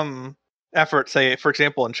some effort, say, for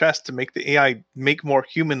example, in chess, to make the AI make more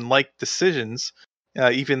human-like decisions,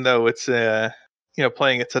 even though it's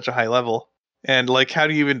playing at such a high level. And like, how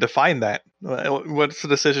do you even define that? What's the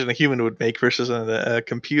decision a human would make versus a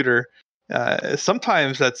computer?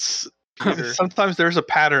 Sometimes sometimes there's a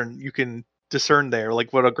pattern you can discern there,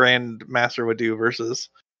 like what a grandmaster would do versus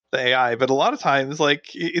the AI. But a lot of times, like,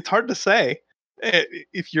 it's hard to say.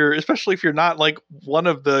 Especially if you're not like one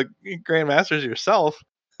of the grandmasters yourself,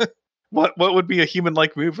 what would be a human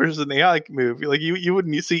like move versus an AI move? Like you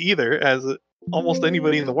wouldn't see either as almost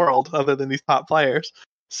anybody in the world other than these top players.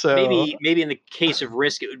 So maybe in the case of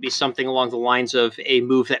Risk, it would be something along the lines of a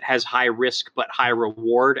move that has high risk but high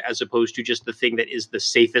reward, as opposed to just the thing that is the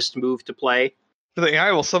safest move to play. The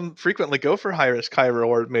AI will frequently go for high risk, high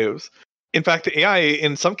reward moves. In fact, the AI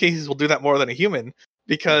in some cases will do that more than a human.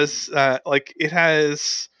 Because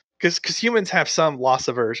because humans have some loss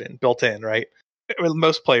aversion built in, right? Well,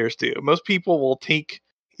 most players do. Most people will take,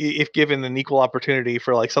 if given an equal opportunity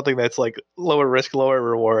for like something that's like lower risk, lower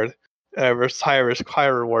reward versus higher risk,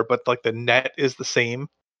 higher reward, but like the net is the same.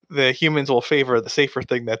 The humans will favor the safer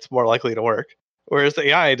thing that's more likely to work. Whereas the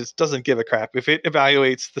AI just doesn't give a crap. If it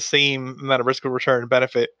evaluates the same amount of risk and return and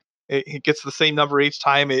benefit, it gets the same number each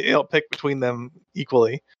time. It'll pick between them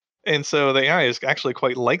equally. And so the AI is actually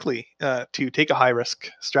quite likely to take a high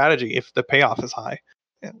risk strategy if the payoff is high.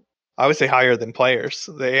 And I would say higher than players.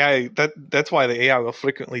 The AI that's why the AI will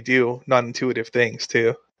frequently do non-intuitive things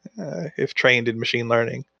too, if trained in machine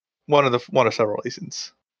learning. One of several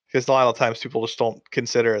reasons. Because a lot of times people just don't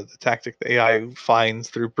consider the tactic the AI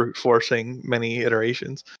finds through brute forcing many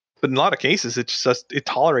iterations. But in a lot of cases, it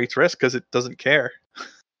tolerates risk because it doesn't care.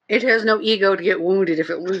 It has no ego to get wounded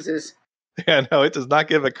if it loses. Yeah, no, it does not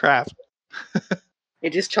give a crap.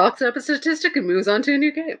 It just chalks up a statistic and moves on to a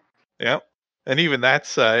new game. Yep. And even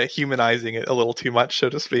that's humanizing it a little too much, so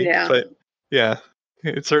to speak. Yeah. But yeah,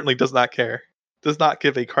 it certainly does not care. Does not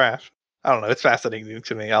give a crap. I don't know. It's fascinating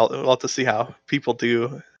to me. I'll have to see how people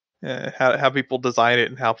do, how people design it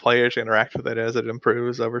and how players interact with it as it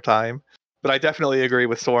improves over time. But I definitely agree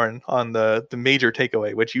with Soren on the major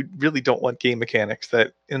takeaway, which you really don't want game mechanics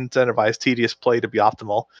that incentivize tedious play to be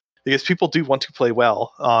optimal. Because people do want to play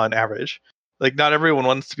well on average. Like, not everyone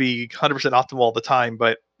wants to be 100% optimal all the time,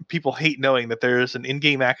 but people hate knowing that there's an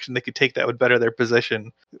in-game action they could take that would better their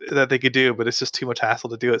position that they could do, but it's just too much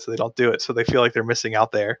hassle to do it, so they don't do it. So they feel like they're missing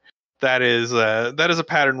out there. That is a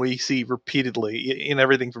pattern we see repeatedly in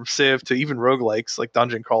everything from Civ to even roguelikes like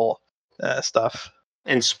dungeon crawl stuff.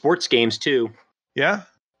 And sports games too. Yeah.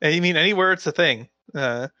 And you mean anywhere it's a thing.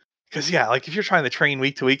 Because like if you're trying to train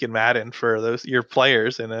week to week in Madden for your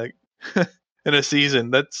players in a in a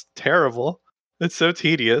season, that's terrible. It's so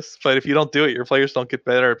tedious. But if you don't do it, your players don't get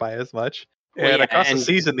better by as much. And across the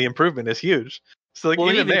season, the improvement is huge. So like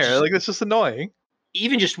even there, like it's just annoying.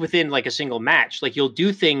 Even just within like a single match, like you'll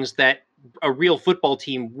do things that a real football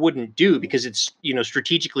team wouldn't do because it's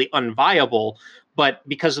strategically unviable. But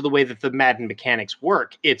because of the way that the Madden mechanics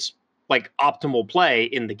work, it's like optimal play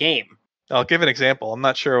in the game. I'll give an example. I'm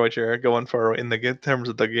not sure what you're going for in terms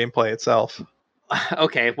of the gameplay itself.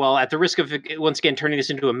 Okay, well, at the risk of once again turning this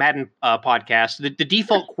into a Madden podcast, the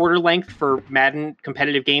default quarter length for Madden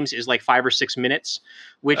competitive games is like 5 or 6 minutes,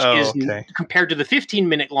 which is compared to the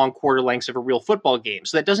 15-minute long quarter lengths of a real football game.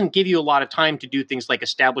 So that doesn't give you a lot of time to do things like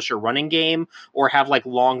establish a running game or have like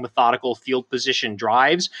long methodical field position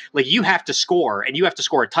drives. Like you have to score, and you have to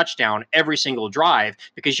score a touchdown every single drive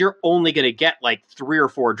because you're only going to get like 3 or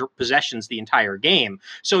 4 possessions the entire game.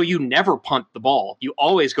 So you never punt the ball. You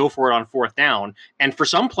always go for it on 4th down. And for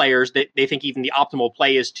some players, they think even the optimal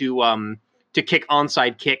play is to kick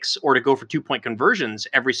onside kicks or to go for 2-point conversions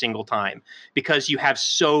every single time because you have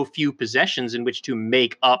so few possessions in which to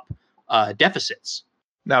make up deficits.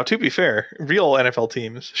 Now, to be fair, real NFL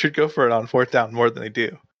teams should go for it on 4th down more than they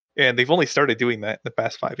do. And they've only started doing that in the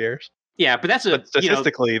past 5 years. Yeah, but that's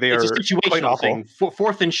statistically, they are a situational quite awful. thing.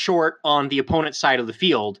 4th and short on the opponent's side of the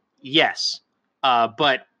field, yes.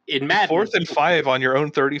 But in Madden... 4th and 5 on your own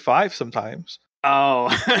 35 sometimes. Oh,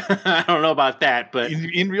 I don't know about that, but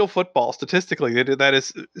in real football, statistically, that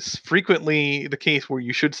is frequently the case where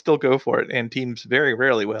you should still go for it, and teams very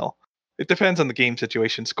rarely will. It depends on the game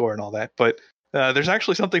situation, score, and all that, but there's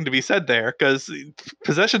actually something to be said there, because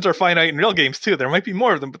possessions are finite in real games too. There might be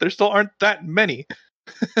more of them, but there still aren't that many.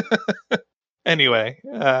 Anyway,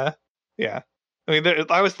 yeah. I mean,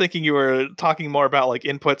 I was thinking you were talking more about like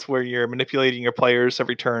inputs where you're manipulating your players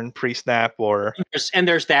every turn pre-snap, or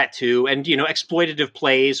there's that too, and exploitative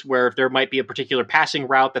plays where there might be a particular passing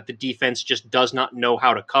route that the defense just does not know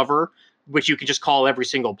how to cover, which you can just call every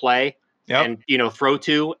single play and throw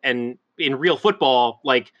to. And in real football,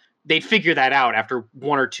 like they'd figure that out after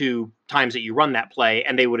one or two times that you run that play,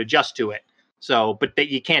 and they would adjust to it. So, but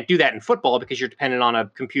you can't do that in football because you're dependent on a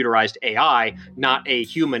computerized AI, not a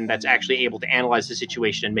human that's actually able to analyze the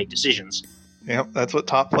situation and make decisions. Yep, that's what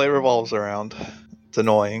top play revolves around. It's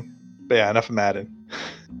annoying. But yeah, enough of Madden.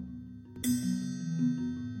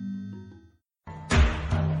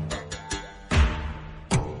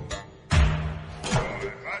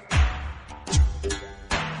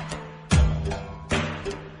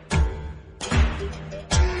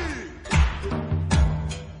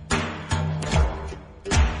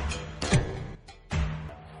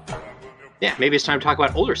 Yeah, maybe it's time to talk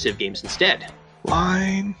about older Civ games instead.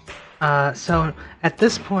 Line. So at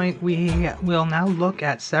this point, we will now look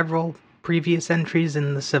at several previous entries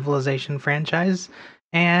in the Civilization franchise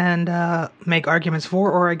and make arguments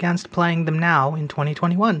for or against playing them now in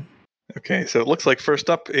 2021. Okay, so it looks like first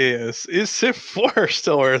up is Civ IV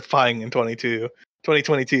still worth buying in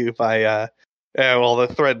 2022 by,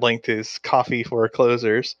 the thread linked is Coffee for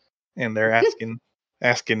Closers, and they're asking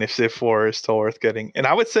if Civ IV is still worth getting. And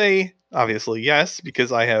I would say, obviously, yes,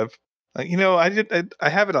 because I have, I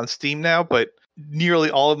have it on Steam now, but nearly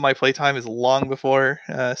all of my playtime is long before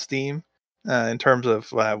Steam in terms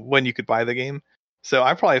of when you could buy the game. So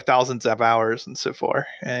I probably have thousands of hours in Civ IV,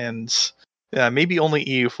 and maybe only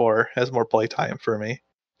EU4 has more playtime for me.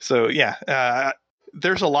 So yeah,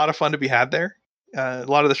 there's a lot of fun to be had there. A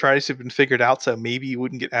lot of the strategies have been figured out, so maybe you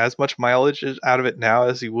wouldn't get as much mileage out of it now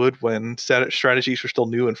as you would when strategies were still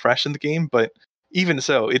new and fresh in the game. But even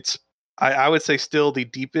so, it's I would say still the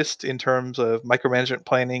deepest in terms of micromanagement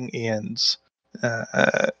planning and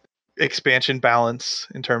expansion balance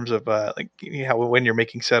in terms of when you're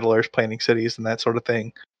making settlers, planning cities, and that sort of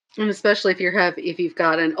thing. And especially if you've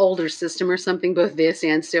got an older system or something, both this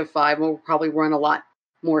and Civ 5 will probably run a lot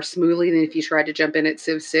more smoothly than if you tried to jump in at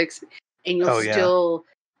Civ 6. And you'll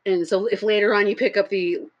and so if later on you pick up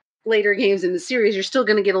the later games in the series, you're still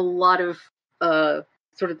going to get a lot of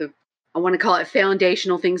sort of I want to call it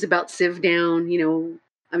foundational things about Civ down.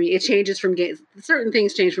 I mean, it changes from game. Certain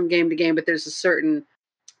things change from game to game, but there's a certain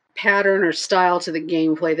pattern or style to the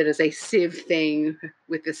gameplay that is a Civ thing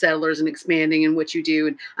with the settlers and expanding and what you do.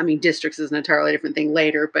 And I mean, districts is an entirely different thing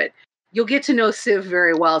later, but you'll get to know Civ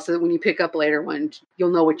very well so that when you pick up later one,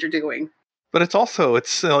 you'll know what you're doing. But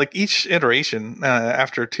it's like each iteration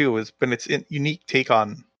after 2 has been its unique take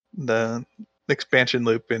on the expansion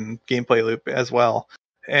loop and gameplay loop as well.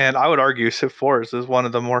 And I would argue Civ 4 is one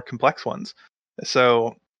of the more complex ones.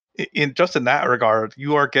 So in that regard,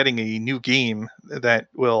 you are getting a new game that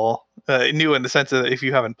will new in the sense that if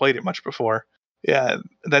you haven't played it much before, yeah,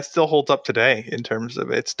 that still holds up today in terms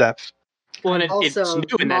of its depth. Well, and also it's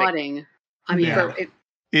new in modding.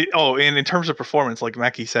 And in terms of performance, like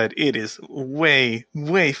Mackie said, it is way,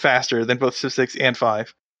 way faster than both Civ 6 and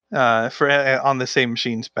 5 on the same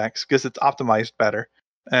machine specs because it's optimized better.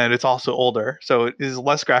 And it's also older, so it is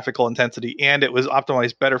less graphical intensity, and it was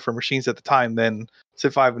optimized better for machines at the time than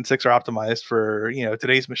Civ 5 and 6 are optimized for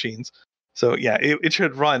today's machines. So yeah, it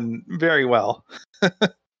should run very well.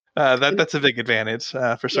 That's a big advantage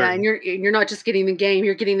for certain. Yeah, and you're not just getting the game;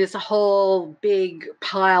 you're getting this whole big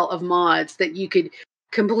pile of mods that you could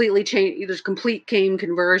completely change. There's complete game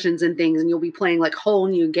conversions and things, and you'll be playing like whole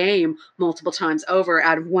new game multiple times over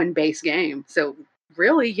out of one base game. So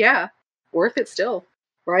really, yeah, worth it still.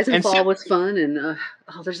 Rise and Fall was fun, and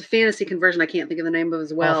there's a fantasy conversion I can't think of the name of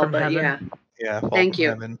as well, but Heaven. Yeah. Thank you.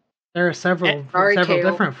 Heaven. There are several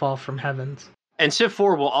different Fall from Heavens. And Civ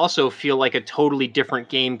 4 will also feel like a totally different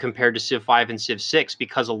game compared to Civ 5 and Civ 6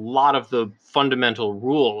 because a lot of the fundamental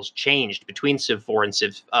rules changed between Civ 4 and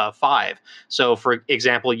Civ 5. So, for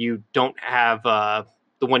example, you don't have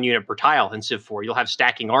the 1 unit per tile in Civ 4. You'll have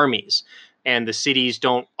stacking armies. And the cities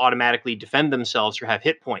don't automatically defend themselves or have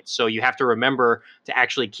hit points. So you have to remember to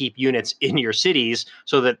actually keep units in your cities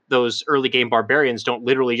so that those early game barbarians don't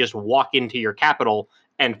literally just walk into your capital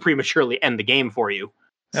and prematurely end the game for you.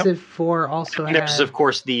 Yep. Civ 4 also and there's, of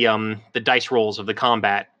course, the dice rolls of the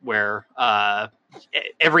combat where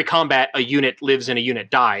every combat a unit lives and a unit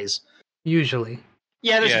dies. Usually.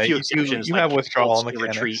 Yeah, there's a few exceptions. You like have withdrawal can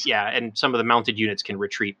mechanics. retreat, yeah, and some of the mounted units can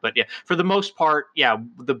retreat. But yeah, for the most part, yeah,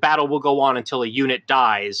 the battle will go on until a unit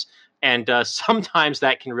dies, and sometimes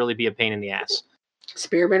that can really be a pain in the ass.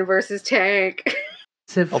 Spearman versus tank.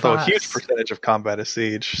 Although a huge percentage of combat is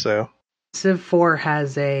siege, so... Civ IV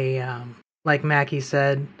has a, like Mackie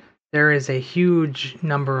said, there is a huge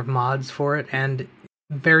number of mods for it, and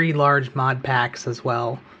very large mod packs as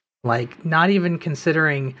well. Like, not even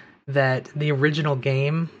considering that the original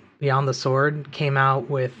game, Beyond the Sword, came out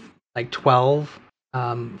with like 12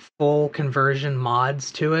 full conversion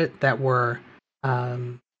mods to it that were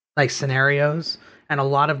like scenarios, and a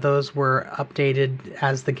lot of those were updated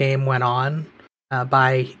as the game went on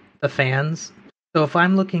by the fans. So if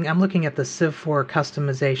I'm looking at the Civ IV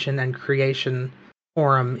customization and creation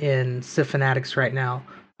forum in Civ Fanatics right now.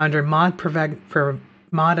 Under mod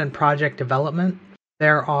and project development,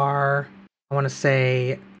 there are, I want to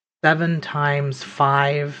say, 7 times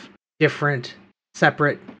 5 different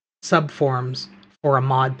separate subforms for a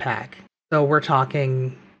mod pack. So we're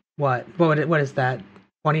talking what is that?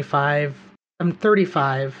 25,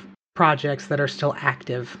 35 projects that are still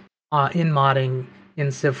active in modding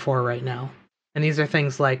in Civ 4 right now. And these are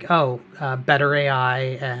things like, better AI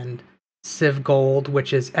and Civ Gold,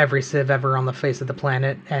 which is every Civ ever on the face of the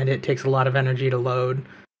planet, and it takes a lot of energy to load.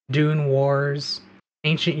 Dune Wars,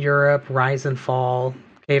 Ancient Europe, Rise and Fall,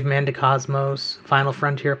 Caveman to Cosmos, Final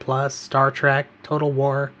Frontier Plus, Star Trek, Total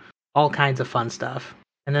War, all kinds of fun stuff.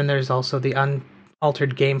 And then there's also the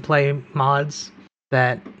unaltered gameplay mods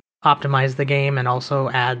that optimize the game and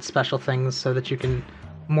also add special things so that you can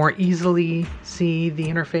more easily see the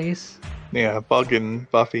interface. Yeah, Bug and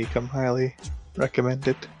Buffy come highly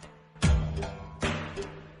recommended.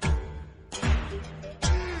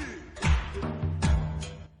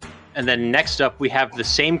 And then next up, we have the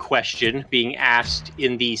same question being asked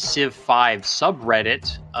in the Civ V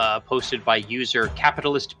subreddit, posted by user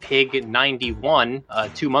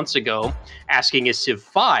CapitalistPig91 2 months ago, asking, is Civ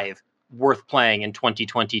V worth playing in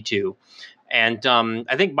 2022? And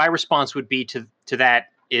I think my response would be to that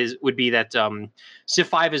Civ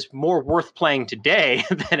V is more worth playing today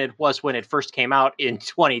than it was when it first came out in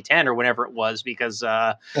 2010 or whenever it was, because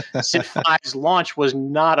Civ V's launch was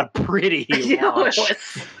not a pretty launch.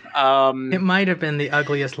 It might have been the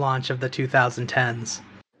ugliest launch of the 2010s.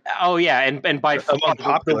 Oh yeah, and by far among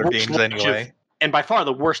popular games anyway. And by far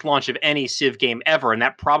the worst launch of any Civ game ever, and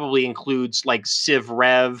that probably includes like Civ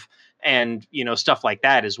Rev and stuff like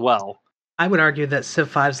that as well. I would argue that Civ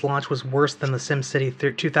V's launch was worse than the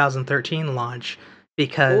SimCity 2013 launch,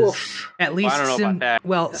 because at least I don't know about that.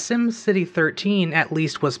 Well, SimCity 13 at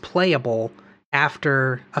least was playable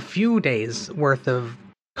after a few days worth of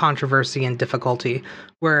controversy and difficulty,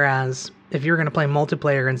 whereas if you're going to play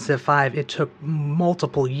multiplayer in Civ 5, it took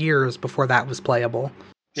multiple years before that was playable.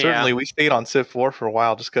 Certainly, we stayed on Civ 4 for a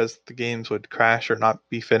while just because the games would crash or not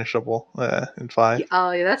be finishable in 5.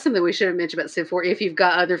 Oh, yeah, that's something we should have mentioned about Civ 4. If you've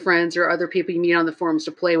got other friends or other people you meet on the forums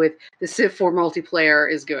to play with, the Civ 4 multiplayer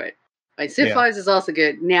is good. Like, Civ 5 is also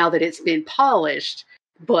good now that it's been polished,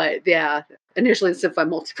 but yeah, initially the Civ 5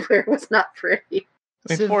 multiplayer was not pretty.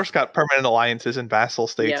 I mean, 4's got permanent alliances and vassal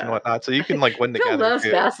states and whatnot, so you can win together. Phil loves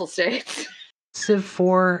vassal states. Civ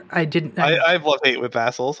 4, I have love-hate with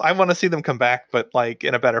vassals. I want to see them come back, but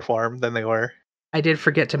in a better form than they were. I did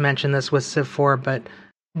forget to mention this with Civ 4, but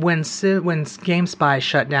when GameSpy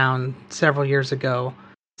shut down several years ago,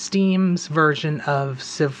 Steam's version of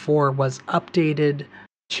Civ 4 was updated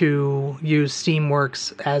to use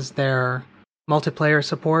Steamworks as their multiplayer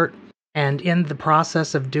support. And in the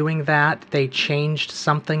process of doing that, they changed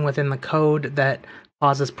something within the code that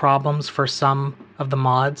causes problems for some of the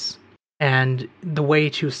mods. And the way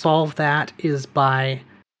to solve that is by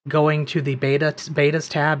going to the betas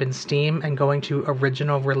tab in Steam and going to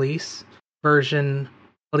original release version.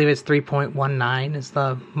 I believe it's 3.19 is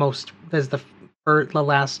the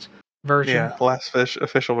last version. Yeah, the last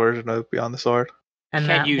official version of Beyond the Sword. And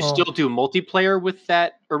can you still do multiplayer with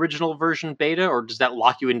that original version beta, or does that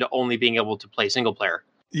lock you into only being able to play single player?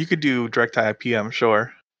 You could do direct IP, I'm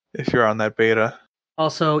sure, if you're on that beta.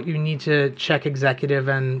 Also, you need to check executive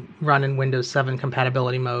and run in Windows 7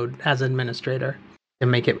 compatibility mode as administrator to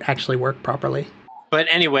make it actually work properly. But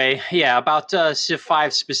anyway, yeah, about Civ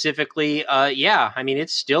 5 specifically, I mean,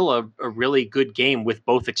 it's still a really good game with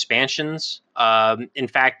both expansions. In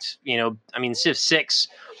fact, Civ 6,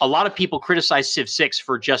 a lot of people criticize Civ 6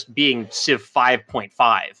 for just being Civ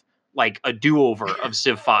 5.5, like a do-over of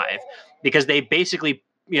Civ 5, because they basically,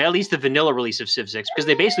 at least the vanilla release of Civ 6, because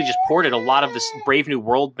they basically just ported a lot of the Brave New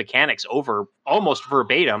World mechanics over almost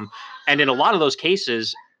verbatim And in a lot of those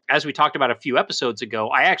cases, as we talked about a few episodes ago,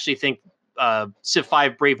 I actually think Civ V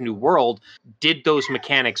Brave New World did those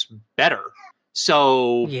mechanics better.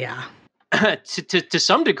 So yeah, to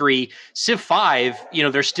some degree, Civ V,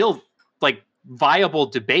 there's still like viable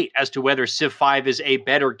debate as to whether Civ V is a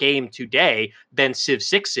better game today than Civ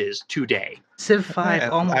 6 is today. Civ V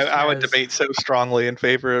I would debate so strongly in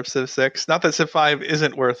favor of Civ 6. Not that Civ 5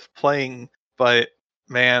 isn't worth playing, but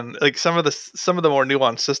man, like some of the more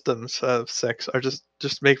nuanced systems of 6 are just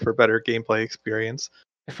make for a better gameplay experience.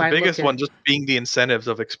 The biggest one just being the incentives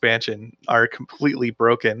of expansion are completely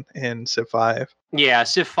broken in Civ 5. Yeah,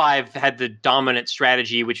 Civ 5 had the dominant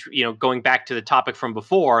strategy, which, going back to the topic from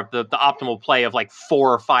before, the optimal play of like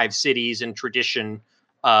 4 or 5 cities and tradition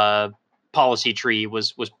policy tree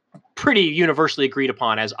was pretty universally agreed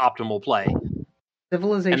upon as optimal play.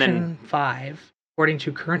 Civilization 5, according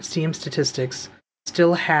to current Steam statistics,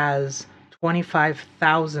 still has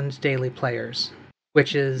 25,000 daily players,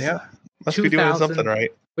 which is must be doing something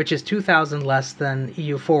right. Which is 2,000 less than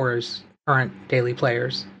EU4's current daily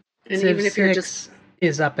players. And Civ even if you're 6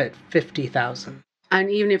 is up at 50,000.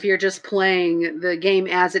 And even if you're just playing the game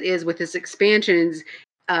as it is with its expansions,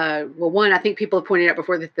 one, I think people have pointed out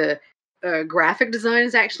before that the graphic design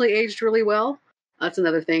is actually aged really well. That's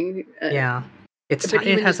another thing.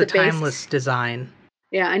 It has a timeless design.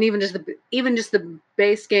 Yeah, and even just the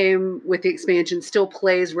base game with the expansion still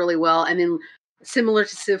plays really well. And then similar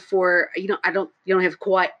to Civ 4, you don't have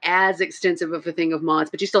quite as extensive of a thing of mods,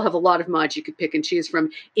 but you still have a lot of mods you could pick and choose from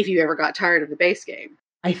if you ever got tired of the base game.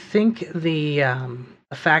 I think the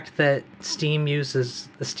fact that Steam uses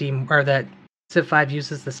the Steam, or that Civ 5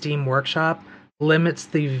 uses the Steam Workshop, limits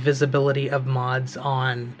the visibility of mods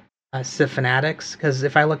on Civ Fanatics. Because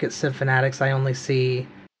if I look at Civ Fanatics, I only see,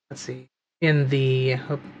 in the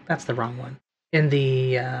that's the wrong one. In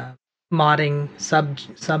the modding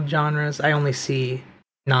subgenres, I only see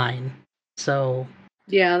 9. So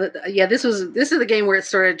this is the game where it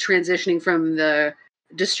started transitioning from the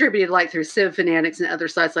distributed like through Civ Fanatics and other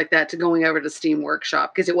sites like that to going over to Steam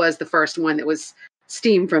Workshop, because it was the first one that was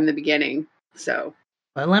Steam from the beginning. So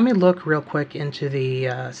let me look real quick into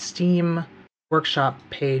the Steam Workshop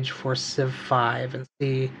page for Civ 5 and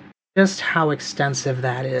see just how extensive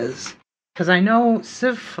that is. Because I know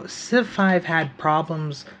Civ 5 had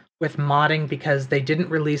problems with modding because they didn't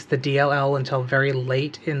release the DLL until very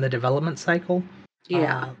late in the development cycle.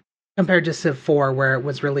 Yeah. Compared to Civ 4, where it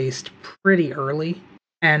was released pretty early.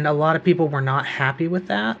 And a lot of people were not happy with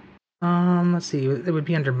that. Let's see, it would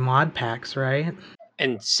be under mod packs, right?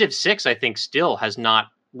 And Civ 6, I think, still has not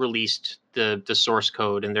released the source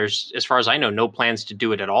code, and there's, as far as I know, no plans to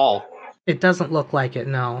do it at all. It doesn't look like it,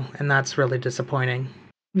 no, and that's really disappointing.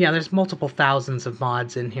 Yeah, there's multiple thousands of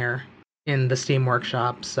mods in here in the Steam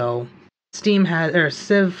Workshop, so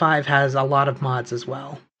Civ 5 has a lot of mods as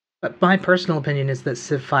well. But my personal opinion is that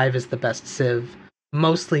Civ 5 is the best Civ,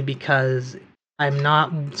 mostly because I'm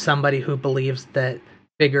not somebody who believes that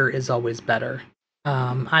bigger is always better.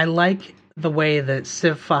 I like the way that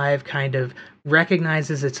Civ 5 kind of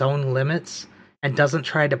recognizes its own limits and doesn't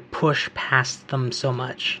try to push past them so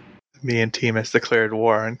much. Me and Timus declared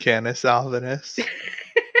war on Canis Alvinus.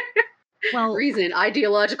 Well, reason,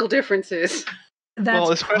 ideological differences.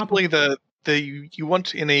 Especially you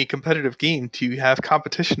want in a competitive game to have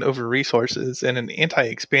competition over resources and an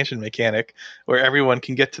anti-expansion mechanic where everyone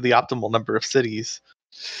can get to the optimal number of cities.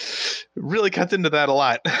 It really cuts into that a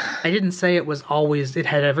lot. I didn't say it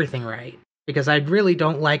had everything right, because I really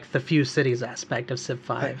don't like the few cities aspect of Civ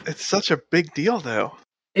 5. It's such a big deal, though.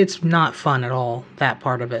 It's not fun at all, that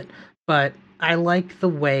part of it. But I like the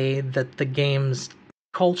way that the game's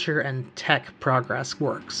culture and tech progress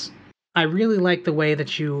works. I really like the way that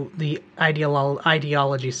the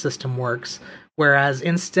ideology system works, whereas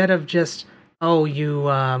instead of just, you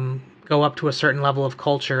go up to a certain level of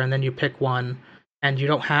culture and then you pick one, and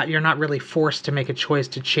you're not really forced to make a choice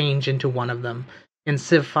to change into one of them. In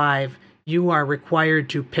Civ 5, you are required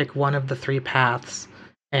to pick one of the 3 paths,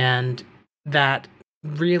 and that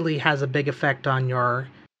really has a big effect on your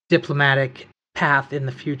diplomatic path in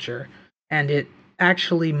the future. And it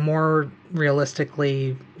actually more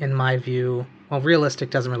realistically, in my view, well,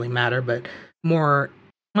 realistic doesn't really matter, but more,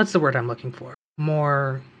 what's the word I'm looking for?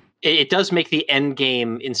 More... It does make the end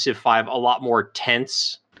game in Civ 5 a lot more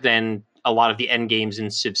tense than a lot of the end games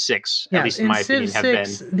in Civ 6, at least in my opinion, have been.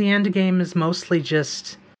 The end game is mostly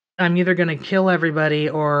just, I'm either going to kill everybody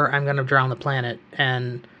or I'm going to drown the planet.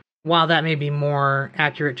 And while that may be more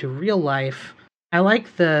accurate to real life, I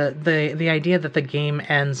like the idea that the game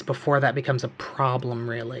ends before that becomes a problem,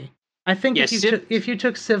 really. I think if you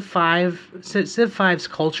took Civ 5's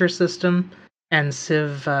culture system and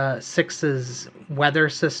Civ 6's weather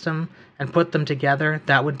system and put them together,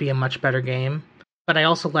 that would be a much better game. But I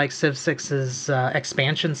also like Civ 6's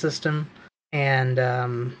expansion system, and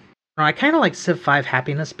I kind of like Civ 5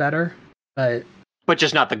 happiness better, but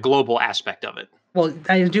just not the global aspect of it. Well,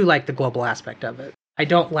 I do like the global aspect of it. I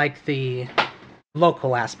don't like the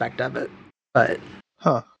local aspect of it, but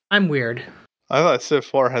I'm weird. I thought Civ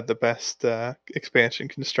 4 had the best expansion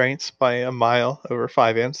constraints by a mile over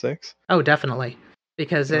 5 and 6. Oh, definitely.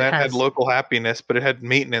 Because and that had local happiness, but it had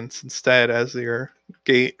maintenance instead as your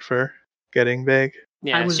gate for getting big.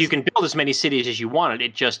 Yeah, so you can build as many cities as you wanted.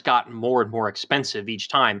 It just got more and more expensive each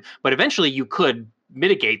time. But eventually you could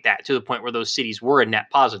mitigate that to the point where those cities were a net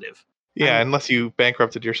positive. Yeah, unless you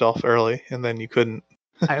bankrupted yourself early, and then you couldn't.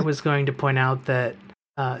 I was going to point out that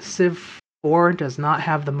Civ 4 does not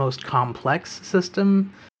have the most complex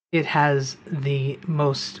system. It has the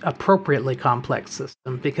most appropriately complex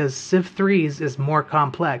system, because Civ 3's is more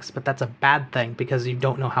complex, but that's a bad thing because you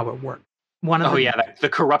don't know how it works. The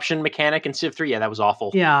corruption mechanic in Civ 3, that was awful.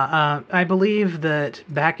 Yeah, I believe that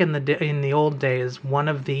back in the old days, one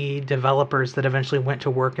of the developers that eventually went to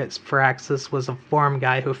work at Firaxis was a forum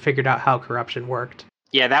guy who figured out how corruption worked.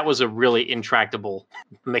 Yeah, that was a really intractable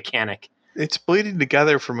mechanic. It's bleeding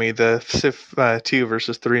together for me, the Civ 2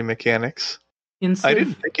 versus 3 mechanics. I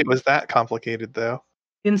didn't think it was that complicated, though.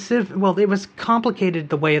 In Civ, well, it was complicated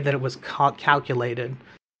the way that it was calculated.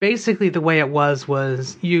 Basically, the way it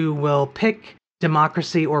was you will pick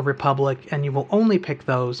democracy or republic, and you will only pick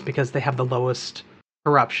those because they have the lowest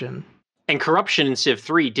corruption. And corruption in Civ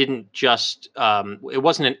 3 didn't just, it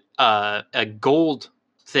wasn't a gold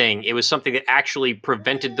thing. It was something that actually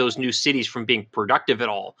prevented those new cities from being productive at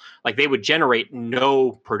all. Like, they would generate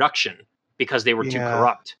no production because they were too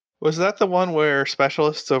corrupt. Was that the one where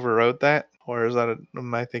specialists overrode that? Or is that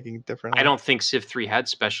am I thinking differently? I don't think Civ 3 had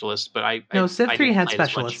specialists, but No, Civ 3 had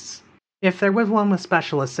specialists. If there was one with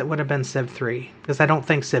specialists, it would have been Civ 3, because I don't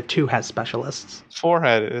think Civ 2 has specialists. 4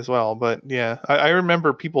 had it as well, but yeah. I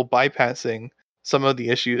remember people bypassing some of the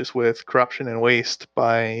issues with corruption and waste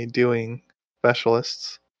by doing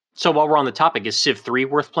specialists. So while we're on the topic, is Civ 3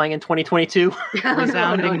 worth playing in 2022?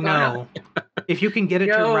 Resounding no. If you can get it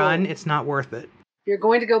to run, it's not worth it. If you're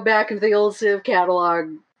going to go back into the old Civ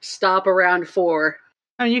catalog, stop around 4.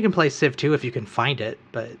 I mean, you can play Civ 2 if you can find it,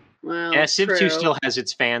 but... Well, yeah, Civ 2 still has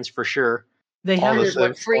its fans, for sure. They have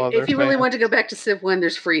if you really want to go back to Civ 1,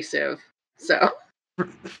 there's free Civ. So...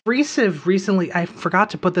 Free Civ recently... I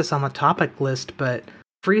forgot to put this on the topic list, but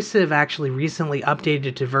Free Civ actually recently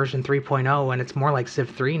updated to version 3.0, and it's more like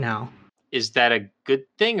Civ 3 now. Is that a good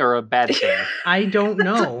thing or a bad thing? I don't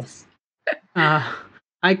know.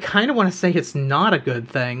 I kind of want to say it's not a good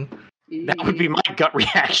thing. That would be my gut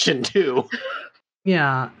reaction, too.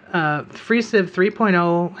 Yeah, Free Civ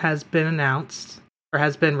 3.0 has been announced, or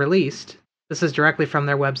has been released. This is directly from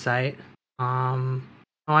their website. I'm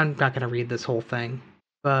not going to read this whole thing.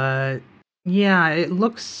 But, yeah, it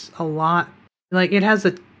looks a lot... Like, it has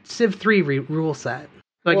a Civ 3 rule set.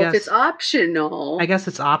 So if it's optional... I guess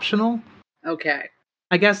it's optional? Okay.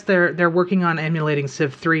 I guess they're working on emulating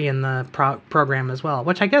Civ 3 in the program as well,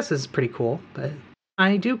 which I guess is pretty cool, but...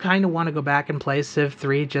 I do kind of want to go back and play Civ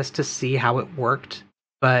 3 just to see how it worked,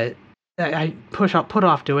 but I put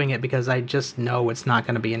off doing it because I just know it's not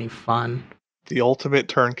going to be any fun. The ultimate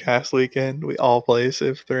turncast weekend, we all play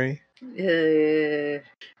Civ 3. That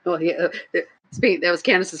was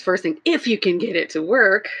Candace's first thing. If you can get it to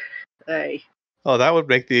work. Oh, that would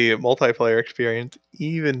make the multiplayer experience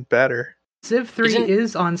even better. Civ 3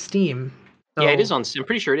 is on Steam. So yeah, it is on Steam. I'm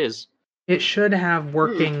pretty sure it is. It should have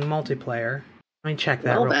working multiplayer. Let me check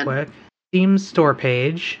that real quick. Steam's store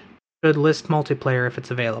page should list multiplayer if it's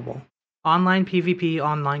available. Online PvP,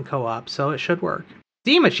 online co-op, so it should work.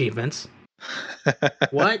 Steam achievements?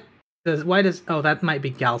 What? That might be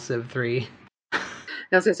Gal Civ 3. I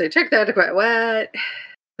was going to say, check that. What?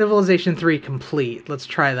 Civilization 3 complete. Let's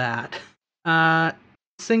try that.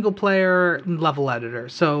 Single player level editor.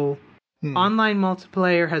 So, online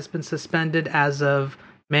multiplayer has been suspended as of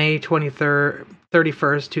May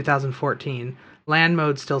 31st, 2014. LAN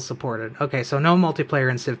mode still supported. Okay, so no multiplayer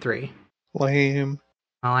in Civ 3. Lame.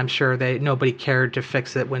 Well, I'm sure nobody cared to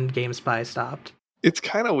fix it when GameSpy stopped. It's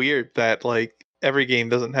kind of weird that, like, every game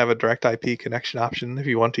doesn't have a direct IP connection option if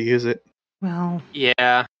you want to use it. Well...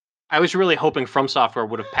 Yeah. I was really hoping From Software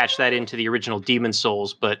would have patched that into the original Demon's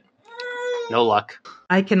Souls, but no luck.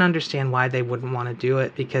 I can understand why they wouldn't want to do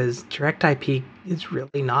it, because direct IP is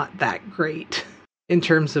really not that great in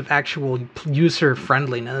terms of actual user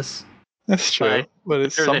friendliness. That's true, but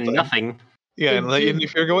it's something. Than nothing. Yeah, and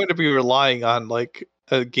if you're going to be relying on like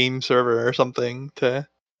a game server or something to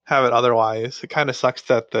have it otherwise. It kind of sucks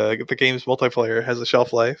that the game's multiplayer has a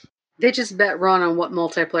shelf life. They just bet run on what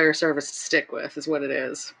multiplayer service to stick with, is what it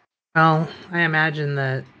is. Well, I imagine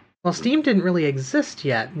that. Well, Steam didn't really exist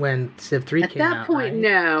yet when Civ 3 came out. At that point, right?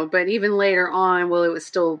 no. But even later on, well, it was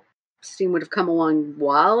still Steam would have come along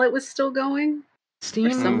while it was still going. Steam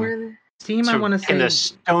or somewhere there. Steam, So I want to say in the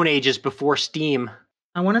Stone Ages before Steam.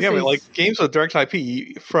 I want to Yeah, say but like games with direct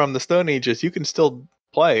IP from the Stone Ages, you can still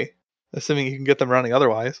play, assuming you can get them running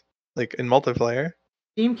otherwise, like in multiplayer.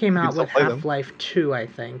 Steam came You can out still with play them. Half-Life 2, I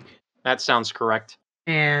think. That sounds correct.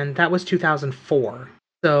 And that was 2004.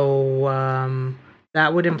 So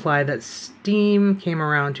that would imply that Steam came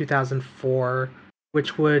around 2004,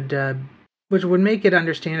 which would make it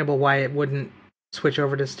understandable why it wouldn't switch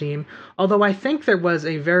over to Steam. Although I think there was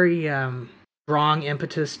a very strong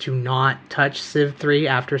impetus to not touch Civ 3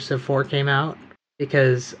 after Civ 4 came out,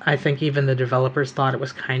 because I think even the developers thought it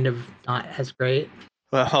was kind of not as great.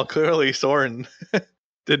 Well, clearly Soren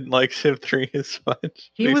didn't like Civ 3 as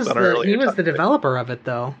much. He was the developer of it,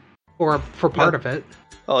 though, or for part of it.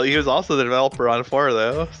 Well, he was also the developer on 4,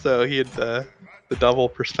 though, so he had the double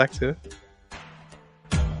perspective.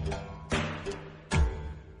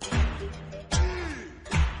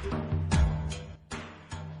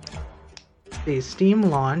 The Steam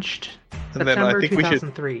launched And then I September think we should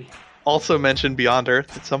 2003. also mention Beyond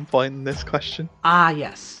Earth at some point in this question. Ah,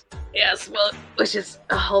 yes. Yes, well, which is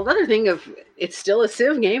a whole other thing of it's still a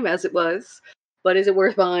Civ game as it was, but is it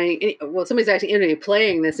worth buying? Well, somebody's actually interested in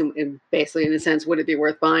playing this, and basically, in a sense, would it be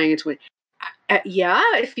worth buying? Yeah,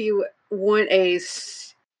 if you want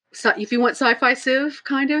sci-fi Civ,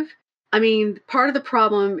 kind of. I mean, part of the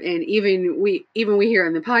problem, and even we here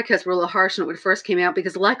in the podcast were a little harsh on it when it first came out,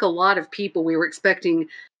 because like a lot of people, we were expecting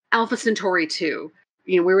Alpha Centauri 2.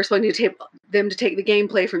 We were expecting them to take the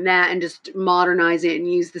gameplay from that and just modernize it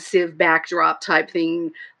and use the Civ backdrop type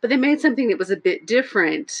thing. But they made something that was a bit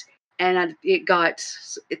different, and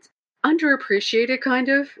it's underappreciated, kind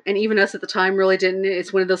of. And even us at the time really didn't.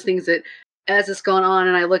 It's one of those things that, as it's gone on,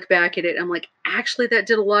 and I look back at it, I'm like, actually, that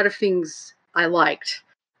did a lot of things I liked.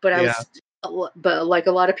 But but like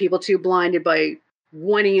a lot of people too, blinded by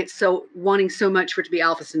wanting so much for it to be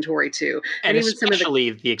Alpha Centauri 2. And even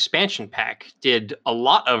especially the expansion pack did a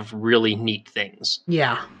lot of really neat things.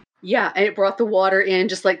 Yeah. Yeah, and it brought the water in,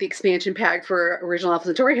 just like the expansion pack for original Alpha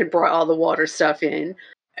Centauri had brought all the water stuff in.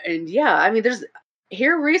 And yeah, I mean, there's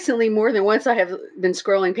here recently more than once I have been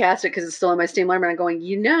scrolling past it because it's still in my Steam library, and I'm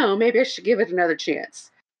going, maybe I should give it another chance.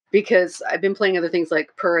 Because I've been playing other things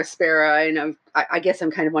like Puraspera, and I guess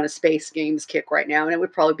I'm kind of on a space games kick right now, and it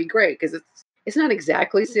would probably be great because it's not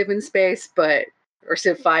exactly Civ in space, or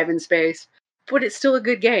Civ 5 in space, but it's still a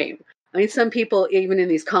good game. I mean, some people, even in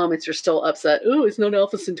these comments, are still upset. Oh, it's not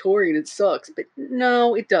Alpha Centauri and it sucks. But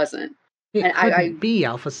no, it doesn't. It couldn't be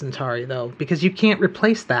Alpha Centauri, though, because you can't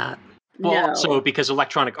replace that. Well, also because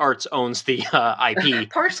Electronic Arts owns the IP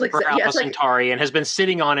partially for Alpha Centauri and has been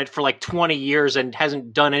sitting on it for like 20 years and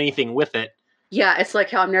hasn't done anything with it. Yeah, it's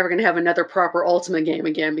like how I'm never going to have another proper Ultima game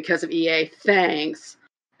again because of EA. Thanks.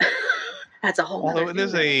 That's a whole Although it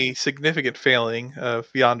is a significant failing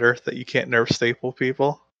of Beyond Earth that you can't nerf staple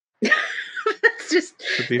people. That's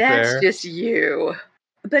fair. just you.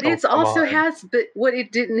 But it's also has, but what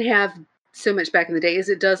it didn't have so much back in the day is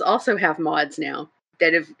it does also have mods now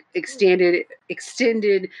that have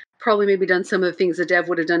extended, probably maybe done some of the things the dev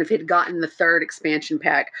would have done if it had gotten the third expansion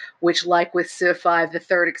pack, which, like with Civ 5, the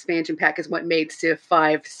third expansion pack is what made Civ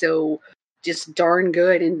 5 so just darn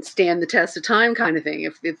good and stand the test of time kind of thing.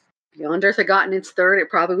 If Beyond Earth had gotten its third, it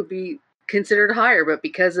probably would be considered higher, but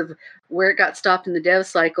because of where it got stopped in the dev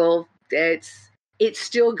cycle, it's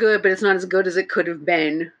still good, but it's not as good as it could have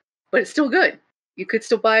been. But it's still good. You could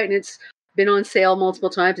still buy it, and it's been on sale multiple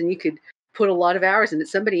times, and you could put a lot of hours in it.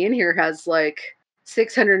 Somebody in here has like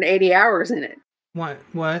 680 hours in it.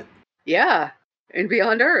 What? Yeah, in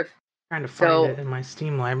Beyond Earth. I'm trying to find it in my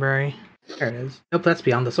Steam library. There it is. Nope, that's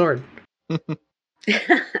Beyond the Sword.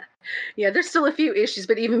 Yeah, there's still a few issues,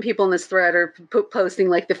 but even people in this thread are posting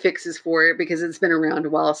like the fixes for it because it's been around a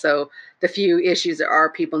while. So the few issues there are,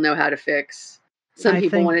 people know how to fix. Some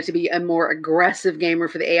people want it to be a more aggressive game, or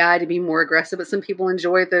for the AI to be more aggressive, but some people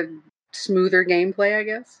enjoy the smoother gameplay, I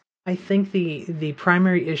guess. I think the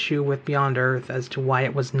primary issue with Beyond Earth as to why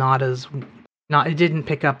it was it didn't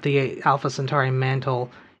pick up the Alpha Centauri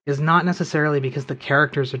mantle is not necessarily because the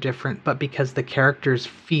characters are different, but because the characters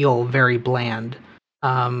feel very bland.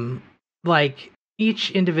 Like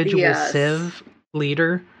each individual Civ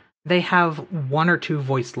leader, they have one or two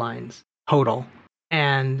voice lines total,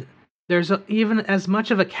 and there's even as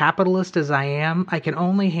much of a capitalist as I am, I can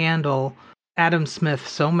only handle Adam Smith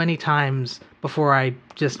so many times before I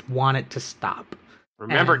just want it to stop.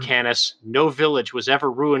 Remember, And, Canis, no village was ever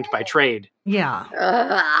ruined by trade. Yeah.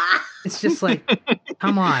 It's just like,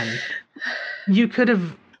 come on. You could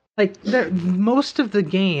have, like, most of the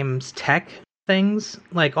game's tech things,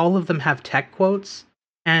 like, all of them have tech quotes,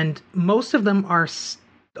 and most of them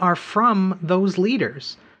are from those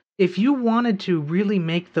leaders. If you wanted to really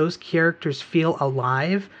make those characters feel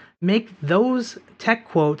alive, make those tech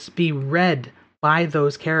quotes be read by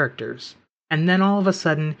those characters. And then all of a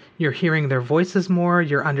sudden, you're hearing their voices more,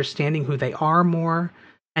 you're understanding who they are more,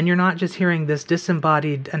 and you're not just hearing this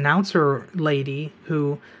disembodied announcer lady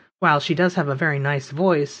who, while she does have a very nice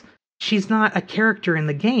voice, she's not a character in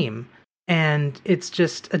the game. And it's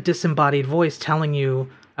just a disembodied voice telling you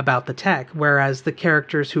about the tech, whereas the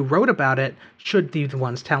characters who wrote about it should be the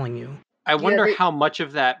ones telling you. I wonder how much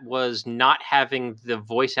of that was not having the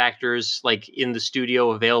voice actors like in the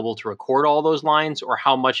studio available to record all those lines, or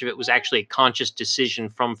how much of it was actually a conscious decision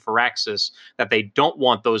from Firaxis that they don't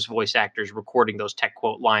want those voice actors recording those tech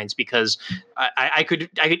quote lines, because I could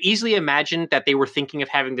easily imagine that they were thinking of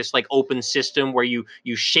having this like open system where you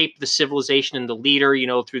shape the civilization and the leader,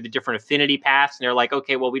 through the different affinity paths, and they're like,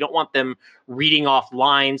 okay, well, we don't want them reading off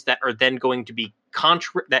lines that are then going to be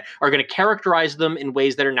that are going to characterize them in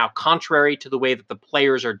ways that are now contrary to the way that the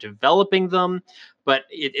players are developing them. But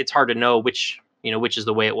it's hard to know which is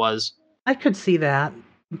the way it was. I could see that,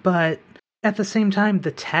 but at the same time,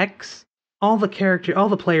 the text, all the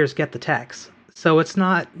players get the text. So it's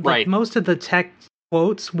not like right. Most of the text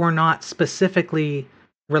quotes were not specifically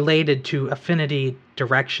related to affinity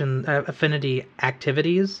direction, affinity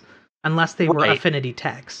activities, unless they were affinity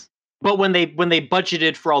texts. But when they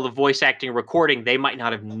budgeted for all the voice acting and recording, they might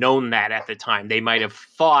not have known that at the time. They might have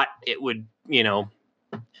thought it would,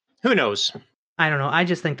 who knows? I don't know. I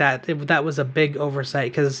just think that that was a big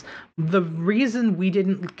oversight, because the reason we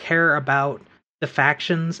didn't care about the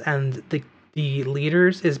factions and the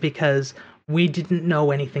leaders is because we didn't know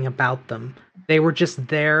anything about them. They were just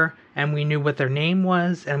there, and we knew what their name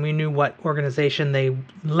was, and we knew what organization they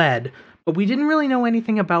led. But we didn't really know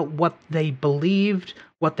anything about what they believed,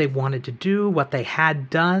 what they wanted to do, what they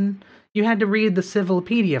had done. You had to read the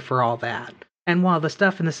Civilopedia for all that. And while the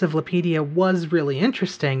stuff in the Civilopedia was really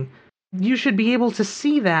interesting, you should be able to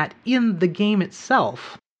see that in the game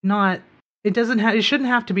itself. It shouldn't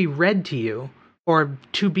have to be read to you, or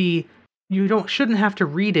shouldn't have to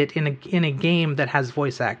read it in a game that has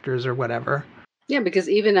voice actors or whatever. Yeah, because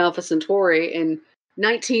even Alpha Centauri in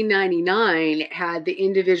 1999 had the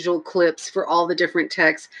individual clips for all the different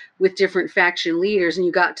texts with different faction leaders, and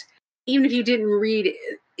even if you didn't read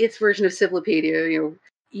its version of Civilopedia,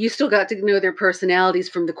 you still got to know their personalities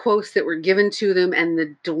from the quotes that were given to them and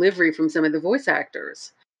the delivery from some of the voice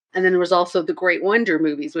actors. And then there was also the Great Wonder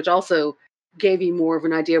movies, which also gave you more of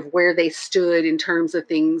an idea of where they stood in terms of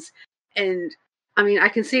things. And I mean, I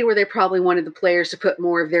can see where they probably wanted the players to put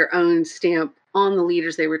more of their own stamp on the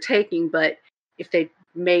leaders they were taking, but if they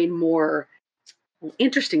made more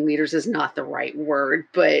interesting leaders is not the right word,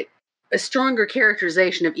 but a stronger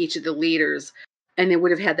characterization of each of the leaders, and they would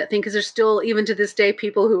have had that thing, because there's still, even to this day,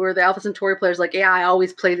 people who are the Alpha Centauri players like, yeah, I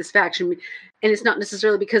always play this faction, and it's not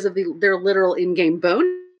necessarily because of their literal in-game bone,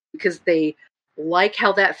 because they like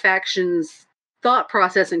how that faction's thought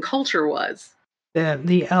process and culture was.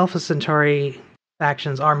 The Alpha Centauri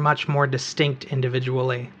factions are much more distinct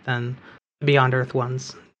individually than the Beyond Earth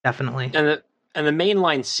ones, definitely. And the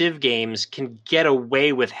mainline Civ games can get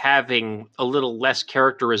away with having a little less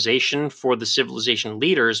characterization for the civilization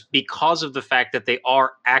leaders because of the fact that they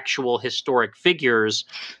are actual historic figures.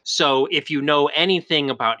 So if you know anything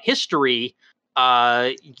about history,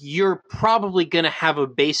 you're probably going to have a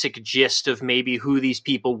basic gist of maybe who these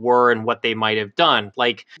people were and what they might have done.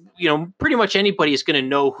 Like, pretty much anybody is going to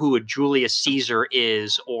know who a Julius Caesar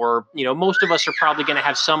is, or, most of us are probably going to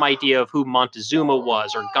have some idea of who Montezuma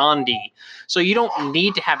was, or Gandhi. So you don't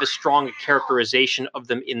need to have a strong characterization of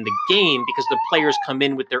them in the game, because the players come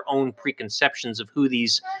in with their own preconceptions of who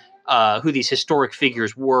these historic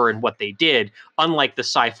figures were and what they did, unlike the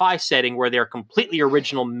sci-fi setting where they're completely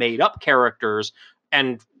original made-up characters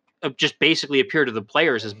and just basically appear to the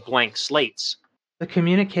players as blank slates. The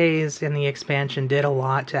communiques in the expansion did a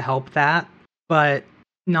lot to help that, but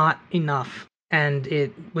not enough. And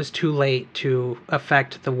it was too late to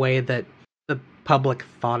affect the way that the public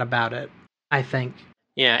thought about it, I think.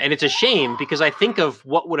 Yeah, and it's a shame, because I think of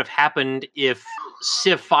what would have happened if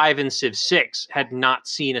Civ V and Civ VI had not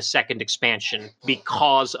seen a second expansion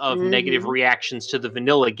because of negative reactions to the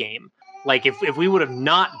vanilla game. Like, if we would have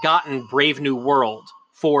not gotten Brave New World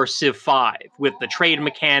for Civ V with the trade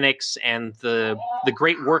mechanics and the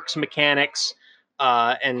great works mechanics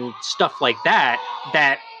and stuff like that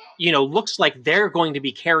looks like they're going to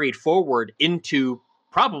be carried forward into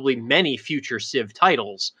probably many future Civ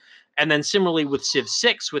titles. And then similarly with Civ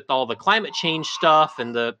VI, with all the climate change stuff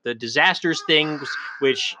and the disasters things,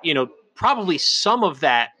 which, probably some of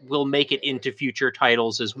that will make it into future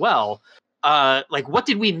titles as well. What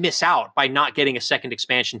did we miss out by not getting a second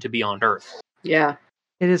expansion to Beyond Earth? Yeah.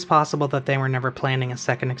 It is possible that they were never planning a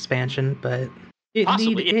second expansion, but...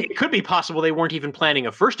 It could be possible they weren't even planning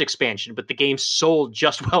a first expansion, but the game sold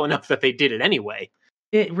just well enough that they did it anyway.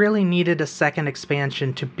 It really needed a second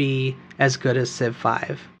expansion to be as good as Civ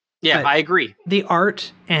V. Yeah, I agree. The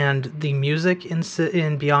art and the music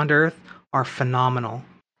in Beyond Earth are phenomenal.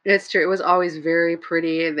 It's true. It was always very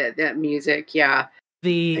pretty. That music, yeah.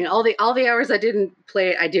 And all the hours I didn't play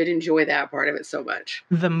it, I did enjoy that part of it so much.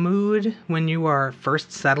 The mood when you are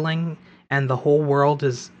first settling and the whole world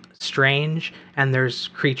is strange and there's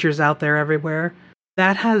creatures out there everywhere,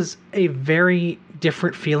 that has a very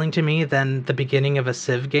different feeling to me than the beginning of a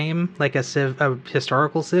Civ game, like a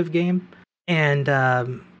historical Civ game. And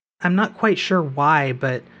I'm not quite sure why,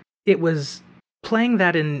 but it was playing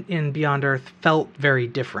that in Beyond Earth felt very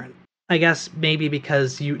different. I guess maybe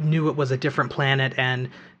because you knew it was a different planet and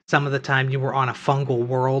some of the time you were on a fungal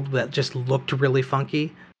world that just looked really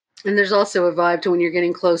funky. And there's also a vibe to when you're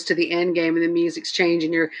getting close to the end game and the music's changing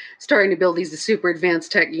and you're starting to build these super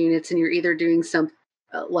advanced tech units, and you're either doing some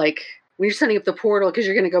like when you're setting up the portal because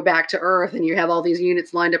you're going to go back to Earth and you have all these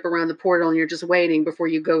units lined up around the portal and you're just waiting before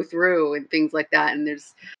you go through and things like that. And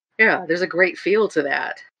there's a great feel to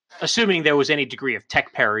that. Assuming there was any degree of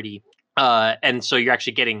tech parity. And so you're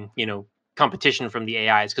actually getting, competition from the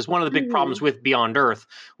AIs. Because one of the big problems with Beyond Earth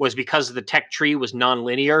was because the tech tree was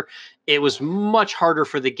non-linear, it was much harder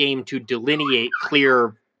for the game to delineate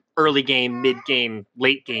clear early game, mid game,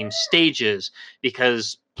 late game stages,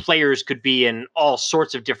 because players could be in all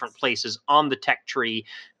sorts of different places on the tech tree.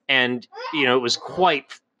 And, it was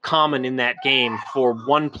quite common in that game for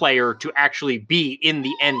one player to actually be in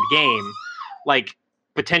the end game, like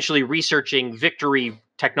potentially researching victory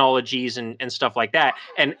technologies and stuff like that,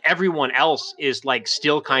 and everyone else is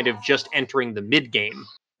still kind of just entering the mid game.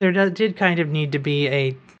 There did kind of need to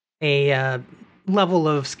be a level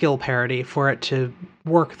of skill parity for it to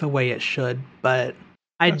work the way it should, but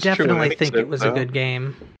I definitely think it was a good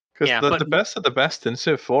game. Because the best of the best in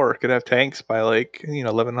Civ IV could have tanks by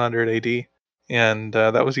 1100 AD, and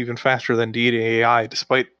that was even faster than DAI,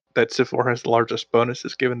 despite that Civ IV has the largest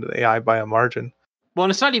bonuses given to the AI by a margin. Well,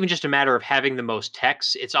 and it's not even just a matter of having the most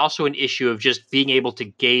techs. It's also an issue of just being able to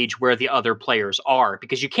gauge where the other players are,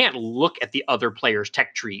 because you can't look at the other players'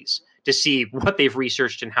 tech trees to see what they've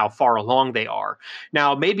researched and how far along they are.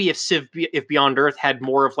 Now, maybe if Beyond Earth had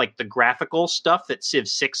more of the graphical stuff that Civ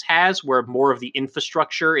VI has, where more of the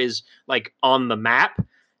infrastructure is on the map,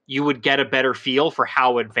 you would get a better feel for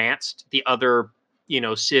how advanced the other,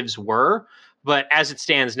 Civs were. But as it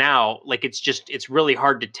stands now, it's really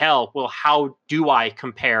hard to tell, well, how do I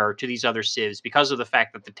compare to these other Civs because of the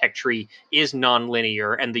fact that the tech tree is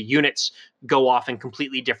non-linear and the units go off in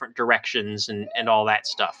completely different directions and all that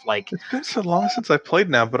stuff. It's been so long since I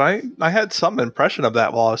played now, but I had some impression of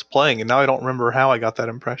that while I was playing, and now I don't remember how I got that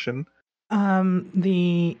impression.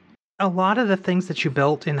 A lot of the things that you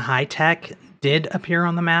built in high tech did appear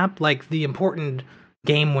on the map. The important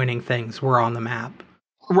game-winning things were on the map.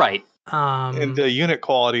 Right. And the unit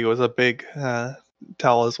quality was a big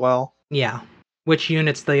tell as well. Yeah, which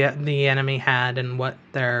units the enemy had and what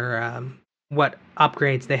their what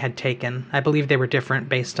upgrades they had taken. I believe they were different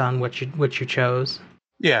based on which you chose.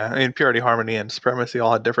 Yeah, I mean, Purity, Harmony, and Supremacy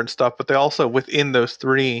all had different stuff, but they also within those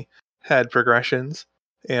three had progressions,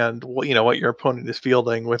 and what your opponent is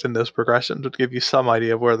fielding within those progressions would give you some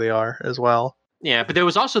idea of where they are as well. Yeah, but there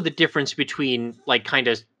was also the difference between kind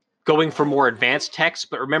of going for more advanced techs,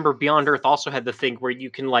 but remember Beyond Earth also had the thing where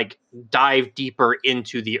you can dive deeper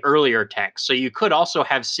into the earlier techs. So you could also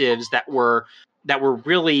have civs that were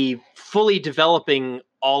really fully developing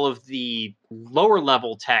all of the lower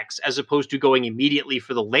level techs as opposed to going immediately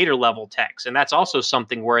for the later level techs. And that's also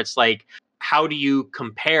something where it's how do you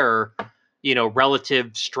compare,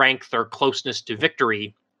 relative strength or closeness to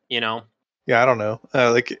victory, Yeah, I don't know.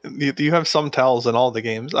 You have some tells in all the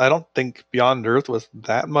games. I don't think Beyond Earth was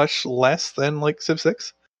that much less than Civ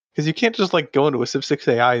 6. Because you can't just go into a Civ 6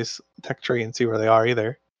 AI's tech tree and see where they are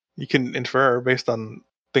either. You can infer based on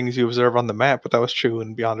things you observe on the map, but that was true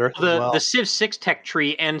in Beyond Earth as well. The Civ 6 tech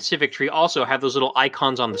tree and Civic tree also have those little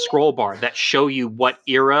icons on the scroll bar that show you what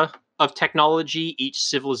era of technology each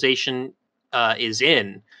civilization is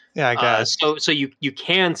in. Yeah, I guess. So you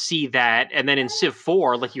can see that, and then in Civ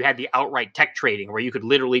IV, like you had the outright tech trading, where you could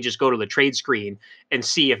literally just go to the trade screen and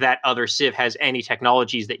see if that other Civ has any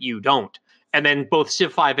technologies that you don't. And then both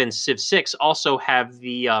Civ V and Civ VI also have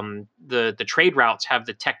the trade routes have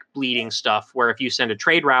the tech bleeding stuff, where if you send a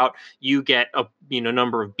trade route, you get a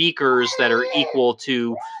number of beakers that are equal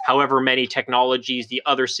to however many technologies the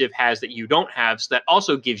other Civ has that you don't have. So that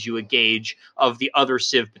also gives you a gauge of the other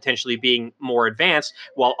Civ potentially being more advanced,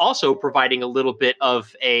 while also providing a little bit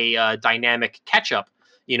of a dynamic catch up.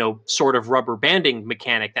 Sort of rubber banding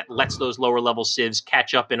mechanic that lets those lower level civs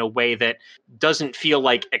catch up in a way that doesn't feel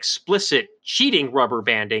like explicit cheating rubber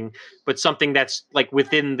banding, but something that's like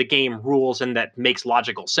within the game rules and that makes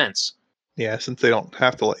logical sense. Yeah, since they don't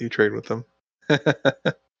have to let you trade with them.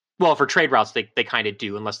 Well, for trade routes, they kind of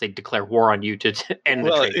do, unless they declare war on you to end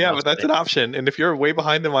the trade. Yeah, but that's an option. And if you're way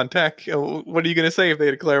behind them on tech, what are you going to say if they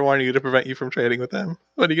declare war on you to prevent you from trading with them?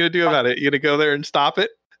 What are you going to do about it? You going to go there and stop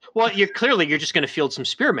it? Well, you're just going to field some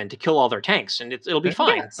spearmen to kill all their tanks, and it'll be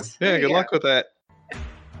fine. Yes. Yeah, good luck with that.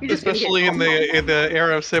 Especially in the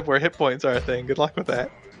era of Civ where hit points are a thing. Good luck with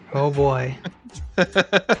that. Oh boy.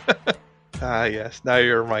 Yes. Now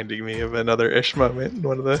you're reminding me of another ish moment in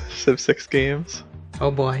one of the Civ 6 games.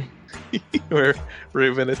 Oh boy. Where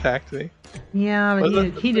Ruben attacked me. Yeah,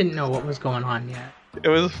 but he didn't know what was going on yet. It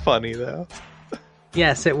was funny though.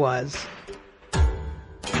 Yes, it was.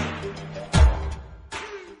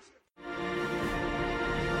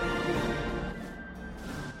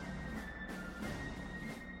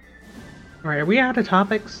 All right, are we out of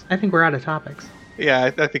topics? I think we're out of topics. Yeah,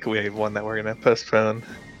 I think we have one that we're going to postpone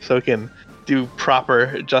so we can do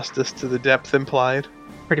proper justice to the depth implied.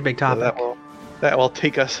 Pretty big topic. So that will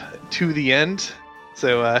take us to the end.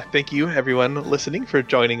 So thank you, everyone listening, for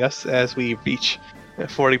joining us as we reach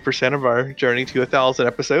 40% of our journey to 1,000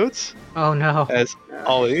 episodes. Oh, no. As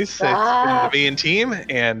always, it's been the main team,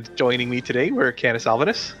 and joining me today were Candace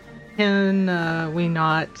Alvinus. Can we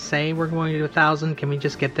not say we're going to 1,000? Can we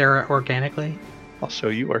just get there organically? I'll show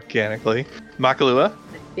you organically. Makalua.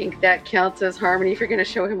 I think that counts as harmony if you're going to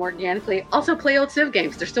show him organically. Also, play old Civ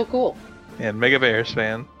games. They're still cool. And Mega Bears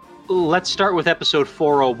fan. Let's start with episode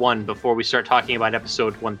 401 before we start talking about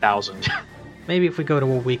episode 1000. Maybe if we go to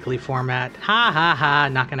a weekly format. Ha ha ha,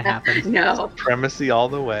 not going to happen. No. Supremacy all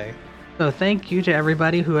the way. So thank you to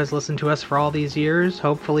everybody who has listened to us for all these years.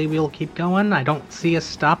 Hopefully we'll keep going. I don't see us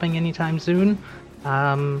stopping anytime soon.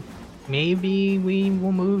 Maybe we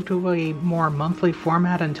will move to a more monthly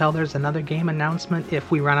format until there's another game announcement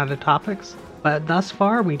if we run out of topics. But thus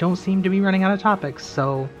far, we don't seem to be running out of topics,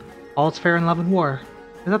 so all's fair in love and war.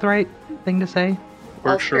 Is that the right thing to say?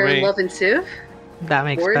 Works for me. Love and Civ? That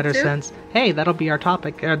makes better sense. Hey, that'll be our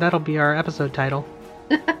topic, or that'll be our episode title.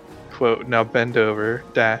 Quote, now bend over,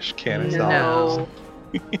 dash Candace No.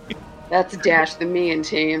 That's Dash the Me and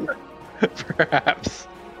team. Perhaps.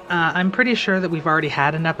 I'm pretty sure that we've already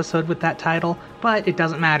had an episode with that title, but it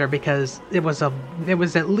doesn't matter because it was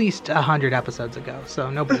at least 100 episodes ago, so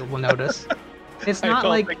nobody will notice. It's not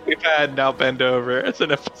I don't think we've had Now Bend Over as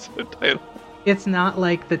an episode title. It's not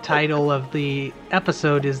like the title of the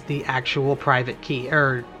episode is the actual private key,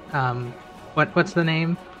 or what's the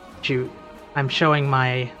name? Shoot, I'm showing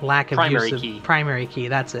my lack of use of primary key.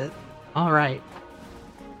 That's it. All right.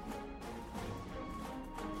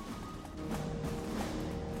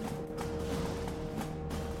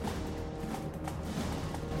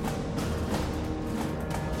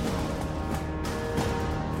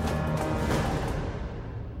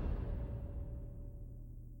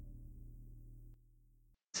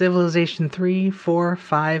 Civilization 3, 4,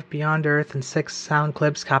 5, Beyond Earth, and 6 sound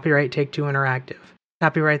clips. Copyright Take-Two Interactive.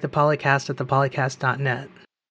 Copyright the PolyCast at thepolycast.net.